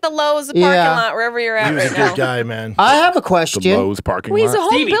luck at the Lowe's parking Yeah. lot, wherever you're at He was right a now. good guy, man. I have a The question. Lowe's parking Well, he's a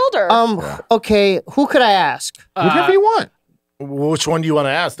lot. home Stevie. builder. Okay, who could I ask? Whatever you want. Which one do you want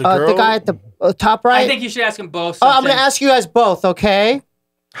to ask? The girl? The guy at the top right? I think you should ask them both. Oh, I'm going something. to ask you guys both, okay?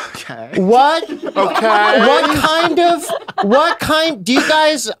 Okay. What? Okay. What kind do you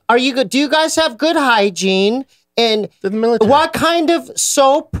guys are you good? Do you guys have good hygiene? And The military. what kind of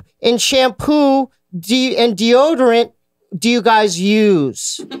soap and shampoo and deodorant do you guys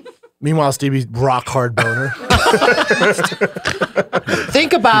use? Meanwhile, Stevie's rock hard boner.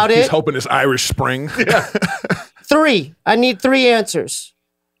 Think about He's it. hoping it's Irish Spring. Three. I need 3 answers.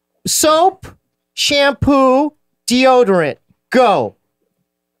 Soap, shampoo, deodorant. Go.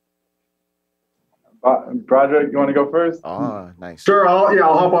 Broderick, you want to go first? Oh, nice. Sure. I'll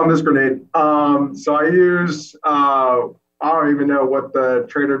hop on this grenade. So I use I don't even know what the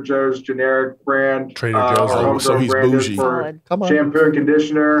Trader Joe's generic brand. Trader Joe's. or homegrown So he's brand is bougie. for Come on. shampoo and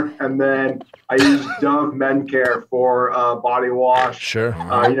conditioner, and then I use Dove Men Care for body wash. Sure.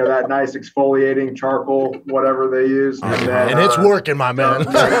 You know, that nice exfoliating charcoal, whatever they use, and then And it's working, my man.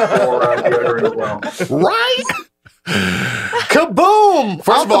 for deodorant as well. Right? Kaboom!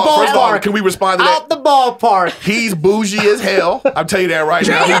 First of all, can we respond to that? Out the ballpark. He's bougie as hell. I'm telling you that right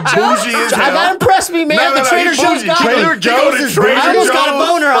now. He's bougie as hell. That impressed me, man. The Trader he's Joe's bougie. got me. Trader Joe's is I almost got a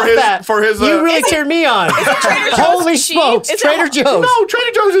boner off that. For his, you really turned me on. Holy smokes, Trader Joe's. No,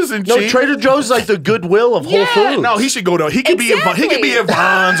 Trader Joe's isn't No, cheap. Trader Joe's is like the Goodwill of Whole Foods. No, he should go to. He could be. He could be at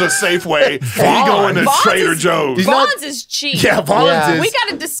Vons or Safeway. And he going to Vons Trader is- Joe's. Vons is cheap. Yeah, Vons is. We got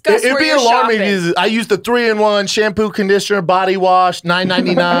to discuss It'd where be you're alarming. shopping. Because I used the 3-in-1 shampoo, conditioner, body wash,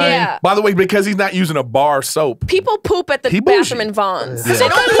 $9.99. Yeah. By the way, because he's not using a bar soap. People poop at the He bathroom bougie. in Vons. Yeah. They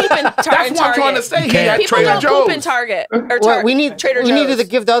don't poop in That's Target. what I'm trying to say. He Okay. at People Trader don't Joe's. poop in Target. Or Well, we need Trader we Joe's. needed to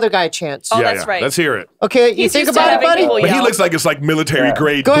give the other guy a chance. Oh, that's right. Let's hear it. Okay, you He's think used to about it, having buddy? people But he yell. looks like it's like military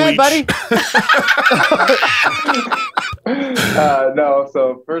grade Go bleach. ahead, buddy. No,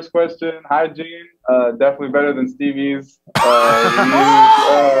 so first question, hygiene, definitely better than Stevie's.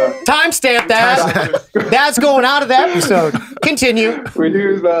 Timestamp that. That's going out out of the episode. Continue. We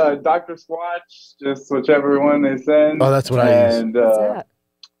use Dr. Swatch, just whichever one they send. Oh, that's what I use. And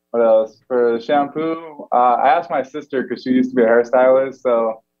what else? For shampoo, I asked my sister because she used to be a hairstylist.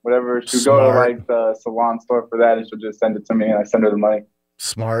 So whatever, she'll go to like the salon store for that and she'll just send it to me and I send her the money.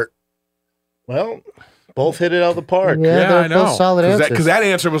 Smart. Well, both hit it out of the park. Yeah, I know. Solid answers. Because that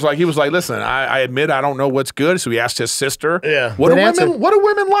answer was like, he was like, listen, I admit I don't know what's good. So he asked his sister, Yeah. what do Good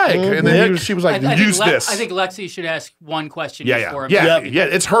women like? And then she was like, use this. I think Lexi should ask one question Yeah, before. yeah.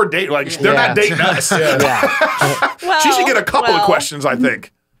 It's her date. Like, they're not dating us. She should get a couple of questions, I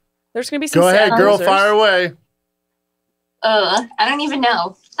think. There's going to be some Go ahead, sad girl. losers. Fire away. I don't even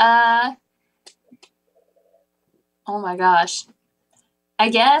know. Oh my gosh. I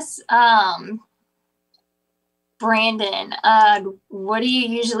guess, Brandon, what do you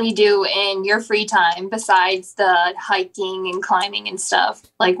usually do in your free time besides the hiking and climbing and stuff?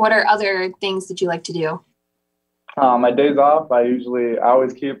 Like, what are other things that you like to do? My days off, I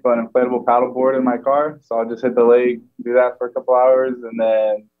always keep an inflatable paddleboard in my car. So I'll just hit the lake, do that for a couple hours, and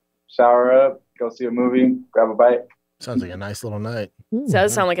then shower up, go see a movie, grab a bite. Sounds like a nice little night.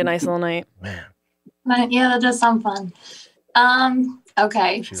 Does sound like a nice little night. Man. Yeah, that does sound fun.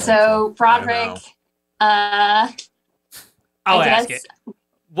 Okay, so Broderick, I'll I ask guess- it.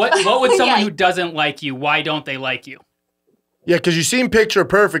 What would someone Yeah. who doesn't like you, why don't they like you? Yeah, because you seem picture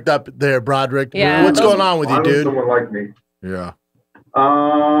perfect up there, Broderick. Yeah. What's going on with you, Why does dude? someone like me? Yeah.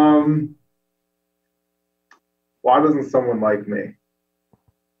 Why doesn't someone like me?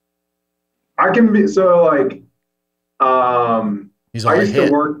 I can be so like. He's I already used hit.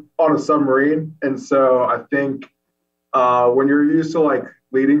 to work on a submarine, and so I think when you're used to like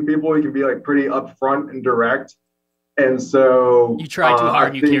leading people, you can be like pretty upfront and direct. And so You try too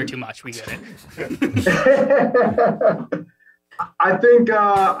hard and you care think- too much. We get it. I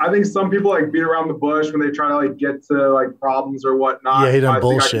think some people like beat around the bush when they try to like get to like problems or whatnot. Yeah, he done I think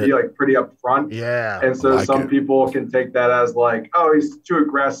I bullshit. can be like pretty upfront. Yeah. And so like some it. people can take that as like, oh, he's too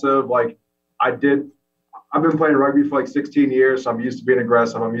aggressive. Like I've been playing rugby for like 16 years, so I'm used to being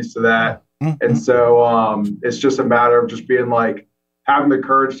aggressive. I'm used to that. And so it's just a matter of just being like having the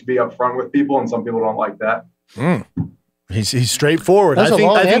courage to be upfront with people, and some people don't like that. He's straightforward. That's a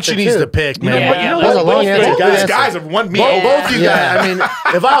long I think answer, she needs too. to pick, man. Yeah, That's a long answer. These guys have won me. Both you guys. I mean,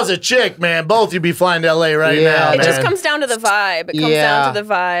 if I was a chick, man, both you'd be flying to LA right now. It man. just comes down to the vibe. It comes down to the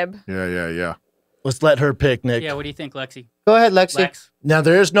vibe. Yeah. Let's let her pick, Nick. Yeah, what do you think, Lexi? Go ahead, Lexi. Lex? Now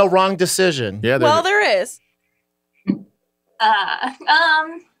there is no wrong decision. Yeah. Well, there is.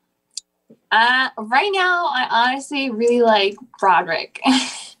 Right now, I honestly really like Broderick.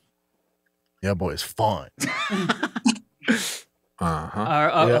 Yeah, boy, it's fun.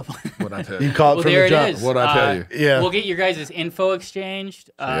 Yep. What I tell you? You called Well, from there the it jump. is. What I tell you? Yeah. We'll get your guys' info exchanged.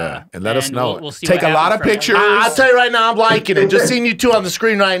 Yeah, and let us know. We'll see Take what a lot happens of from there. pictures. I'll tell you right now, I'm liking it. Just seeing you two on the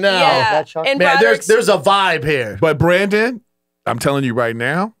screen right now. Yeah. And Man, Broderick's- there's a vibe here. But Brandon, I'm telling you right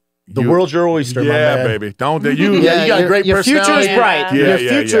now, The world's your oyster, my yeah, man. baby. Don't you? Yeah, you got great your future is personality. bright. Yeah, Your yeah,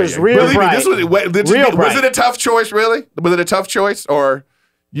 future is yeah. real Believe me, bright. this was, Real was it a tough choice, really? Was it a tough choice? Or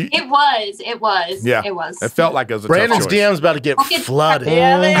It was. yeah, It was. It felt like it was a Brandon's tough choice. DM's about to get flooded.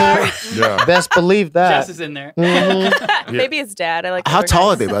 Yeah, they are. Yeah. Best believe that. Jess is in there. Maybe his dad. I like. How older tall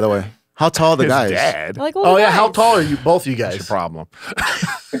are guys. they, by the way? How tall are the His guys? dad. I like older Oh yeah, guys. how tall are you? Both you That's your guys. problem.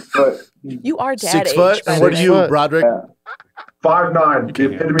 But You are dad 6 age. foot. by And the what are way. you, Broderick? 5'9", the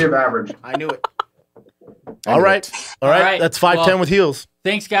epitome of average. I knew it. All right. That's 5'10" Well, with heels.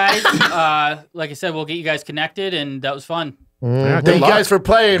 Thanks, guys. Like I said, we'll get you guys connected, and that was fun. Yeah, Thank you guys for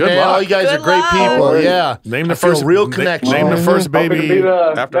playing, Good man. luck. All you guys Good are great luck. people. Yeah. Name the I feel first real na- connection. Name the first hoping to baby be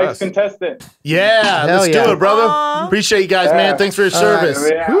the after next us. contestant. Yeah, Hell let's yeah. do it, brother. Aw. Appreciate you guys, man. Thanks for your service.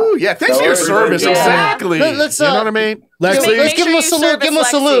 Yeah. Ooh, yeah, thanks for your service. Yeah. Exactly. Let's, you know what I mean? Lexi, Let's Make give sure him a you salute. service Give him a Lexi.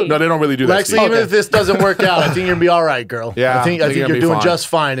 salute. No, they don't really do that. Lexi, Steve. even if this doesn't work out, I think you're gonna be all right, girl. Yeah, I think you're you're gonna be doing fine. just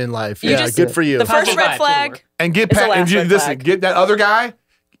fine in life. You Yeah, just- good for you. The first Positive red vibes, flag. it'll And get It's the Pat. last red Listen, flag. get that other guy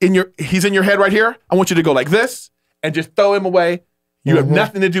in your. He's in your head right here. I want you to go like this and just throw him away. You have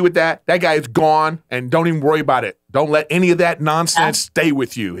nothing to do with that. That guy is gone, and don't even worry about it. Don't let any of that nonsense stay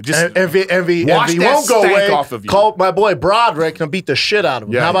with you. It just If he wash that won't go stank away, off of you. call my boy Broderick and beat the shit out of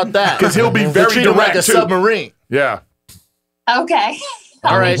him. Yeah. How about that? 'Cause he'll be very treat him like a direct, too. submarine. yeah. Okay.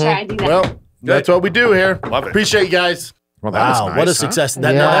 All I'll right. make sure I do that. Well, that's what we do here. Love it. Appreciate you guys. Well, that was Wow, nice, what a huh? success!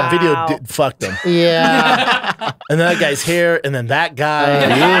 That, Yeah. now that video Wow. did, fucked him. Yeah. And then that guy's hair, and then that guy.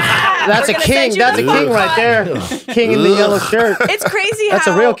 That's We're a gonna king. send you That's a the king photo. right there. King in the yellow shirt. It's crazy That's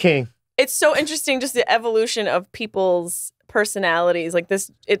how a real king. it's so interesting, just the evolution of people's personalities. Like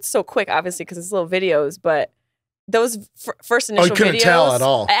this, it's so quick, obviously, because it's little videos, but those first initial videos. Oh, you couldn't tell at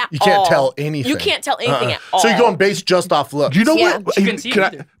all. You can't tell anything. You can't tell anything at all. So you're going based just off looks. You know Yeah. what? She couldn't see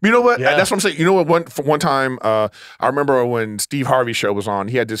either. You know what? Yeah. That's what I'm saying. You know what? One time, I remember when Steve Harvey's show was on.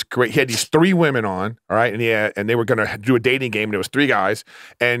 He had these 3 women on, all right, and they were gonna do a dating game. And there was 3 guys,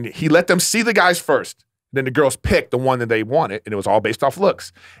 and he let them see the guys first. Then the girls picked the one that they wanted, and it was all based off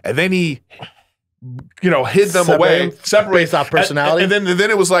looks. And then he, hid them away, separate based off personality. And then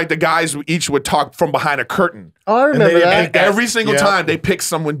it was like the guys each would talk from behind a curtain. Oh, I remember that. And every single time they picked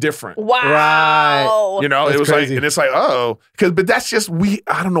someone different. Wow. You know, That's it was crazy. like, and it's like, but that's just,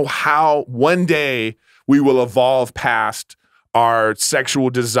 I don't know how one day we will evolve past our sexual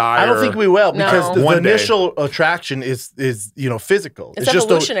desire. I don't think we will because the One day. initial attraction is physical. It's just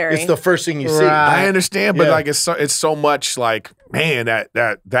evolutionary. it's the first thing you see. I understand, but Yeah. like it's so much like, man,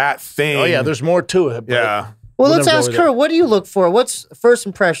 that thing. Oh yeah, there's more to it. but Yeah. Well, we'll let's never go ask over there. her. What do you look for? What's first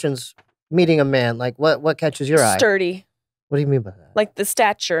impressions meeting a man? Like what catches your eye? Sturdy. What do you mean by that? Like the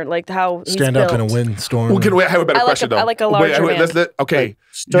stature, like how he's Stand up in a built. windstorm. Well, can we have a better I like question though? I like a larger man. Okay, Like,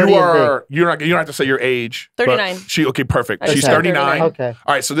 sturdy you and are. You don't have to say your age. but 39. Okay, perfect. I She's just said 39. Okay.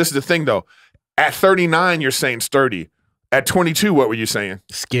 All right. So this is the thing though. At 39, you're saying sturdy. At 22, what were you saying?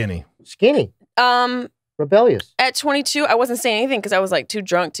 Skinny. Skinny. Rebellious. At 22, I wasn't saying anything because I was like too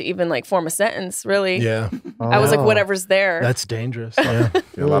drunk to even like form a sentence. Really. Yeah. I was like, Oh. whatever's there. That's dangerous. Yeah.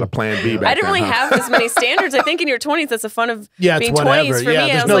 A lot of Plan B. Back I didn't really then, huh? have as many standards. I think in your 20s, that's the fun of Yeah, it's being whatever. 20s for Yeah,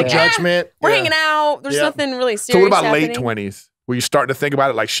 me. there's I was no like, judgment. we're Yeah. hanging out. There's Yeah. nothing really So serious. what about late happening. 20s? Were you starting to think about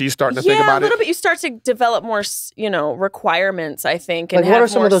it? Like she's starting to Yeah, think about a little it? bit. You start to develop more, requirements. I think. And Like, what have are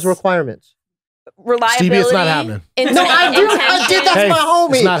some more of those requirements? reliability? Stevie, it's not happening. No, I did. That's Hey, my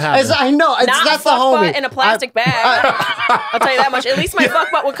homie. it's not happening. I know. Not That's a the fuck homie. butt in a plastic bag. I'll tell you that much. At least my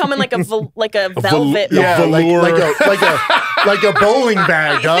fuck butt would come in like a velvet. Yeah, velour. like a bowling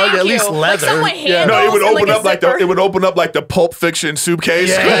bag, dog. Thank At least you. leather. Like someone yeah. No, it would and open like a up like zipper. it would open up like the Pulp Fiction suitcase.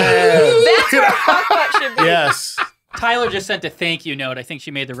 Yeah. That's where a fuck butt should be. Yes. Tyler just sent a thank you note. I think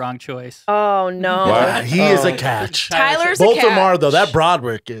she made the wrong choice. Oh no. What? He is a catch. Tyler's Both a of them are catch. though. That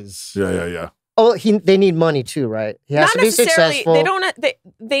Broderick is. Yeah. Oh, they need money too, right? He has Not to be necessarily. successful. They don't.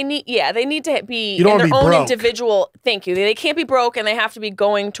 They need. Yeah, they need to be You don't in their wanna be own broke. individual. Thank you. They can't be broke, and they have to be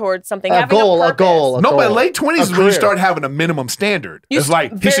going towards something. A having goal, a a purpose. goal. No, but late 20s is when you career. start having a minimum standard. You It's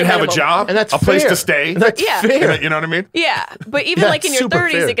like he very should have a minimum. job, And that's a place fair. to stay. That's Yeah. fair. You know what I mean? Yeah, but even Yeah, like in your super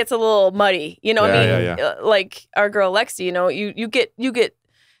 30s, fair. it gets a little muddy. You know what I Yeah, mean? yeah. Like our girl Lexi. You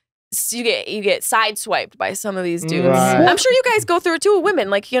get sideswiped by some of these dudes. Right. I'm sure you guys go through it too with women.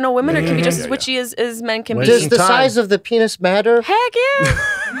 Like women can be just as Yeah, witchy as men can Wasting Does the time. size of the penis matter? Heck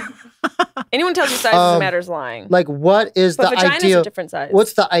yeah. Anyone tells you size doesn't matter is lying. Like, what is But the vaginas ideal? are different size.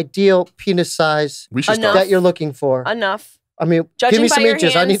 What's the ideal penis size We should Enough. start. that you're looking for? Enough. I mean, Judging give me by some your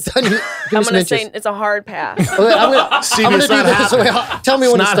inches. hands, I need give me I'm some gonna inches. say it's a hard pass. Okay, I'm Stevie, gonna it's do not this. happening. Wait, tell me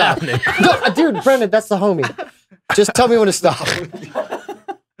It's when to not stop. happening. No, dude, Brendan, that's the homie. Just tell me when to stop.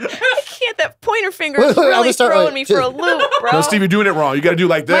 I can't. That pointer finger Wait, is wait, I'm really gonna start- throwing wait, me for a loop, bro. No, Steve, you're doing it wrong. You got to do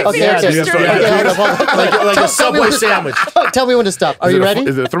like this. My Okay, fingers okay. are sturdy. Like a Subway sandwich. Tell me when to stop. Are Is you it ready?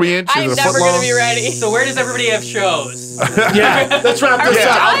 Is it a 3 inch? I'm Is it a never foot gonna long? be ready. So where does everybody have shows? Yeah, let's wrap this Yeah,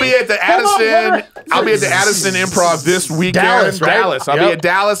 up. I'll be at the Addison. I'll be at the Addison Improv this weekend. Dallas, right? I'll be Yep. at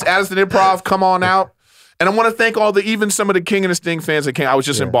Dallas Addison Improv. Come on out. And I want to thank even some of the King and the Sting fans that came. I was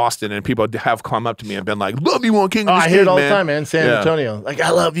just in Boston, and people have come up to me and been like, "Love you on King and the I Sting, hear it all the man." time, man. San Yeah. Antonio. Like, I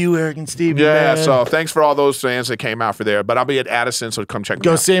love you, Erik and Stevie. Yeah, man. so thanks for all those fans that came out for there. But I'll be at Addison, so come check me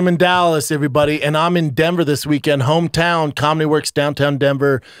Go out. see him in Dallas, everybody. And I'm in Denver this weekend, hometown, Comedy Works, downtown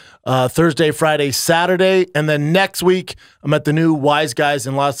Denver, Thursday, Friday, Saturday. And then next week, I'm at the new Wise Guys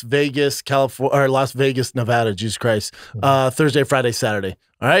in Las Vegas, California, or Las Vegas, Nevada, Jesus Christ. Thursday, Friday, Saturday.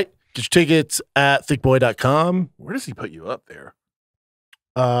 All right? Get your tickets at thickboy.com. Where does he put you up there?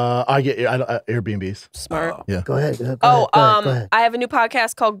 I get Airbnbs. Smart. Yeah. Go ahead. Go ahead. I have a new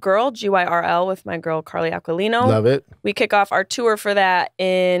podcast called Girl, GYRL, with my girl Carly Aquilino. Love it. We kick off our tour for that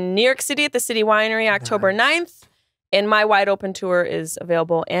in New York City at the City Winery, October 9th. And my wide open tour is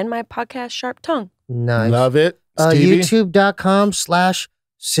available, and my podcast, Sharp Tongue. Nice. Love it. Stevie?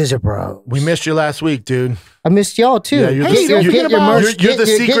 YouTube.com/ScissorBros. We missed you last week, dude. I missed y'all too. Yeah, you're Get your merch. You're the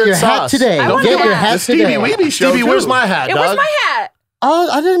secret get your hat sauce. today. I want Get the your hat. hat The today. SteeBee WeeBee show, Stevie, where's too. my hat, It dog? was my hat. Oh,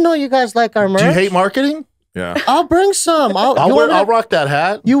 I didn't know you guys like our merch. Do you hate marketing? Yeah. I'll bring some. I'll rock that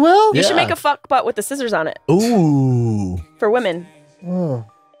hat. You will? You should Yeah. make a fuck butt with the scissors on it Ooh. for women. Oh,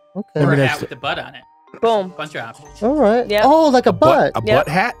 okay. Or a next- hat with the butt on it. Boom. Bunch of options. All right. Yep. Oh, like a butt. A Yep. butt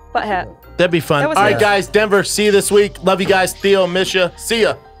hat? Butt hat. That'd be fun. That All was right, it. guys. Denver, see you this week. Love you guys. Theo, miss ya. See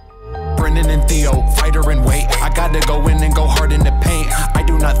ya. Brendan and Theo, fighter and weight. I gotta go in and go hard in the paint. I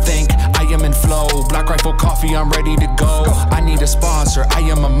do not think I am in flow. Black rifle coffee. trophy, I'm ready to go. I need a sponsor, I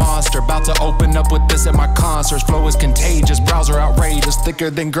am a monster. About to open up with this at my concerts. Flow is contagious, browser outrageous. Thicker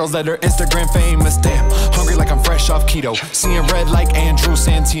than girls that are Instagram famous. Damn, hungry like I'm fresh off keto. Seeing red like Andrew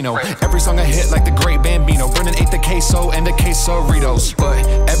Santino. Every song I hit like the great Bambino. Brennan ate the queso and the quesoritos. But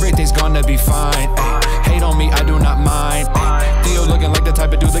everything's gonna be fine. Ay, hate on me, I do not mind. Ay, Theo looking like the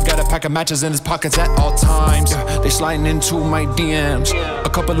type of dude that got a pack of matches in his pockets at all times. They sliding into my DMs. A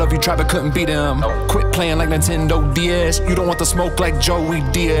couple of you tried but couldn't beat them. Quit playing like Nintendo DS. You don't want the smoke like Joey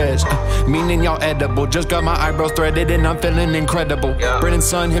Diaz. Meaning y'all edible. Just got my eyebrows threaded and I'm feeling incredible. Brennan's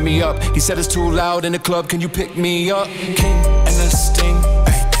son hit me up. He said it's too loud in the club. Can you pick me up? King and the Sting.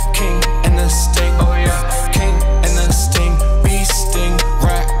 Ay, King and the Sting. Oh yeah. King and the Sting. Bee Sting.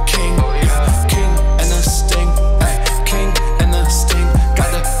 Rat King. Oh yeah. King and the Sting. Ay, King and the Sting.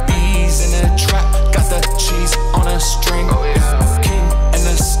 Got the bees in the trap. Got the cheese on a string. Oh yeah. King and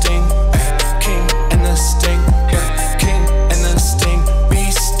the Sting. Ay, King and the Sting. Yeah. King and the Sting.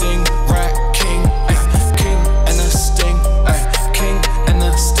 Bee Sting. Rat King. Ay, King and the Sting. Ay, King and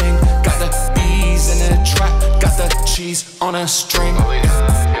the Sting. Got the bees in the trap. Got the cheese on a string. Oh yeah.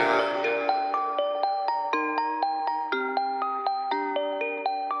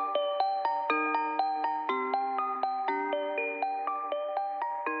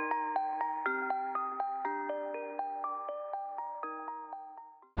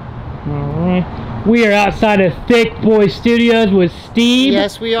 We are outside of Thick Boy Studios with Steve.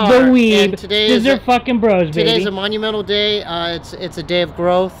 Yes, we are. The Weeb. And today These are fucking bros, baby. Today's a monumental day. It's a day of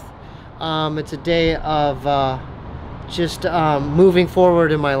growth. It's a day of just moving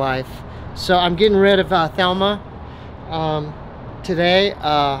forward in my life. So I'm getting rid of Thelma. Today,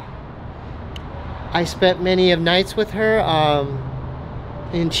 I spent many of nights with her,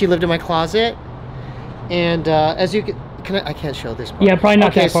 and she lived in my closet. And as you can I can't show this part. Yeah, probably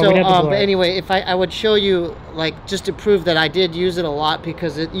not okay, that part. So, We'd have to but anyway, if I would show you, like, just to prove that I did use it a lot,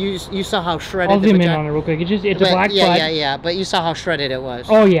 because you saw how shredded. I'll zoom in on it real quick. It's a black bud. Yeah. But you saw how shredded it was.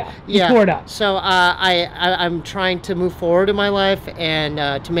 Oh yeah, you tore it up. So I'm trying to move forward in my life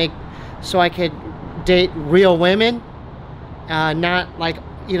and to make so I could date real women, not like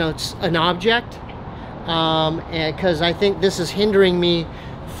it's an object, because I think this is hindering me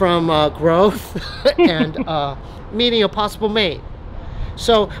from growth and meeting a possible mate.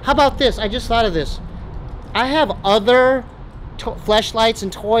 So how about this? I just thought of this. I have other fleshlights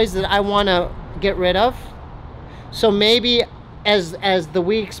and toys that I want to get rid of. So maybe as the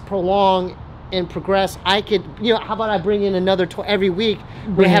weeks prolong and progress, I could, how about I bring in another toy every week?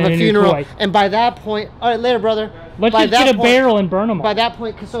 We have a funeral, and by that point, all right, later, brother. Let's just get a barrel and burn them all. By that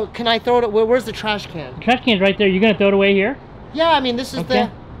point, so can I throw it? Where's the trash can? The trash can's right there. You're gonna throw it away here? Yeah, I mean this is the.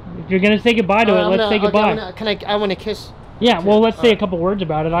 If you're gonna say goodbye to it, let's say goodbye. I want to kiss. Yeah, well, let's say a couple words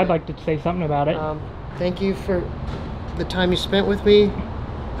about it. I'd like to say something about it. Thank you for the time you spent with me.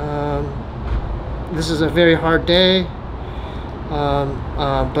 This is a very hard day,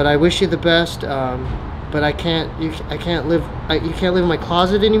 but I wish you the best. But I can't live. You can't live in my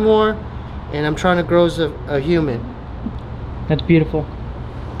closet anymore, and I'm trying to grow as a human. That's beautiful.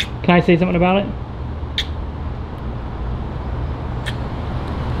 Can I say something about it?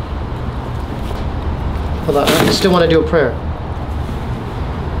 Hold on, I still want to do a prayer.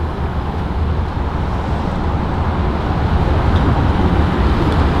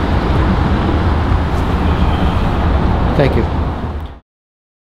 Thank you.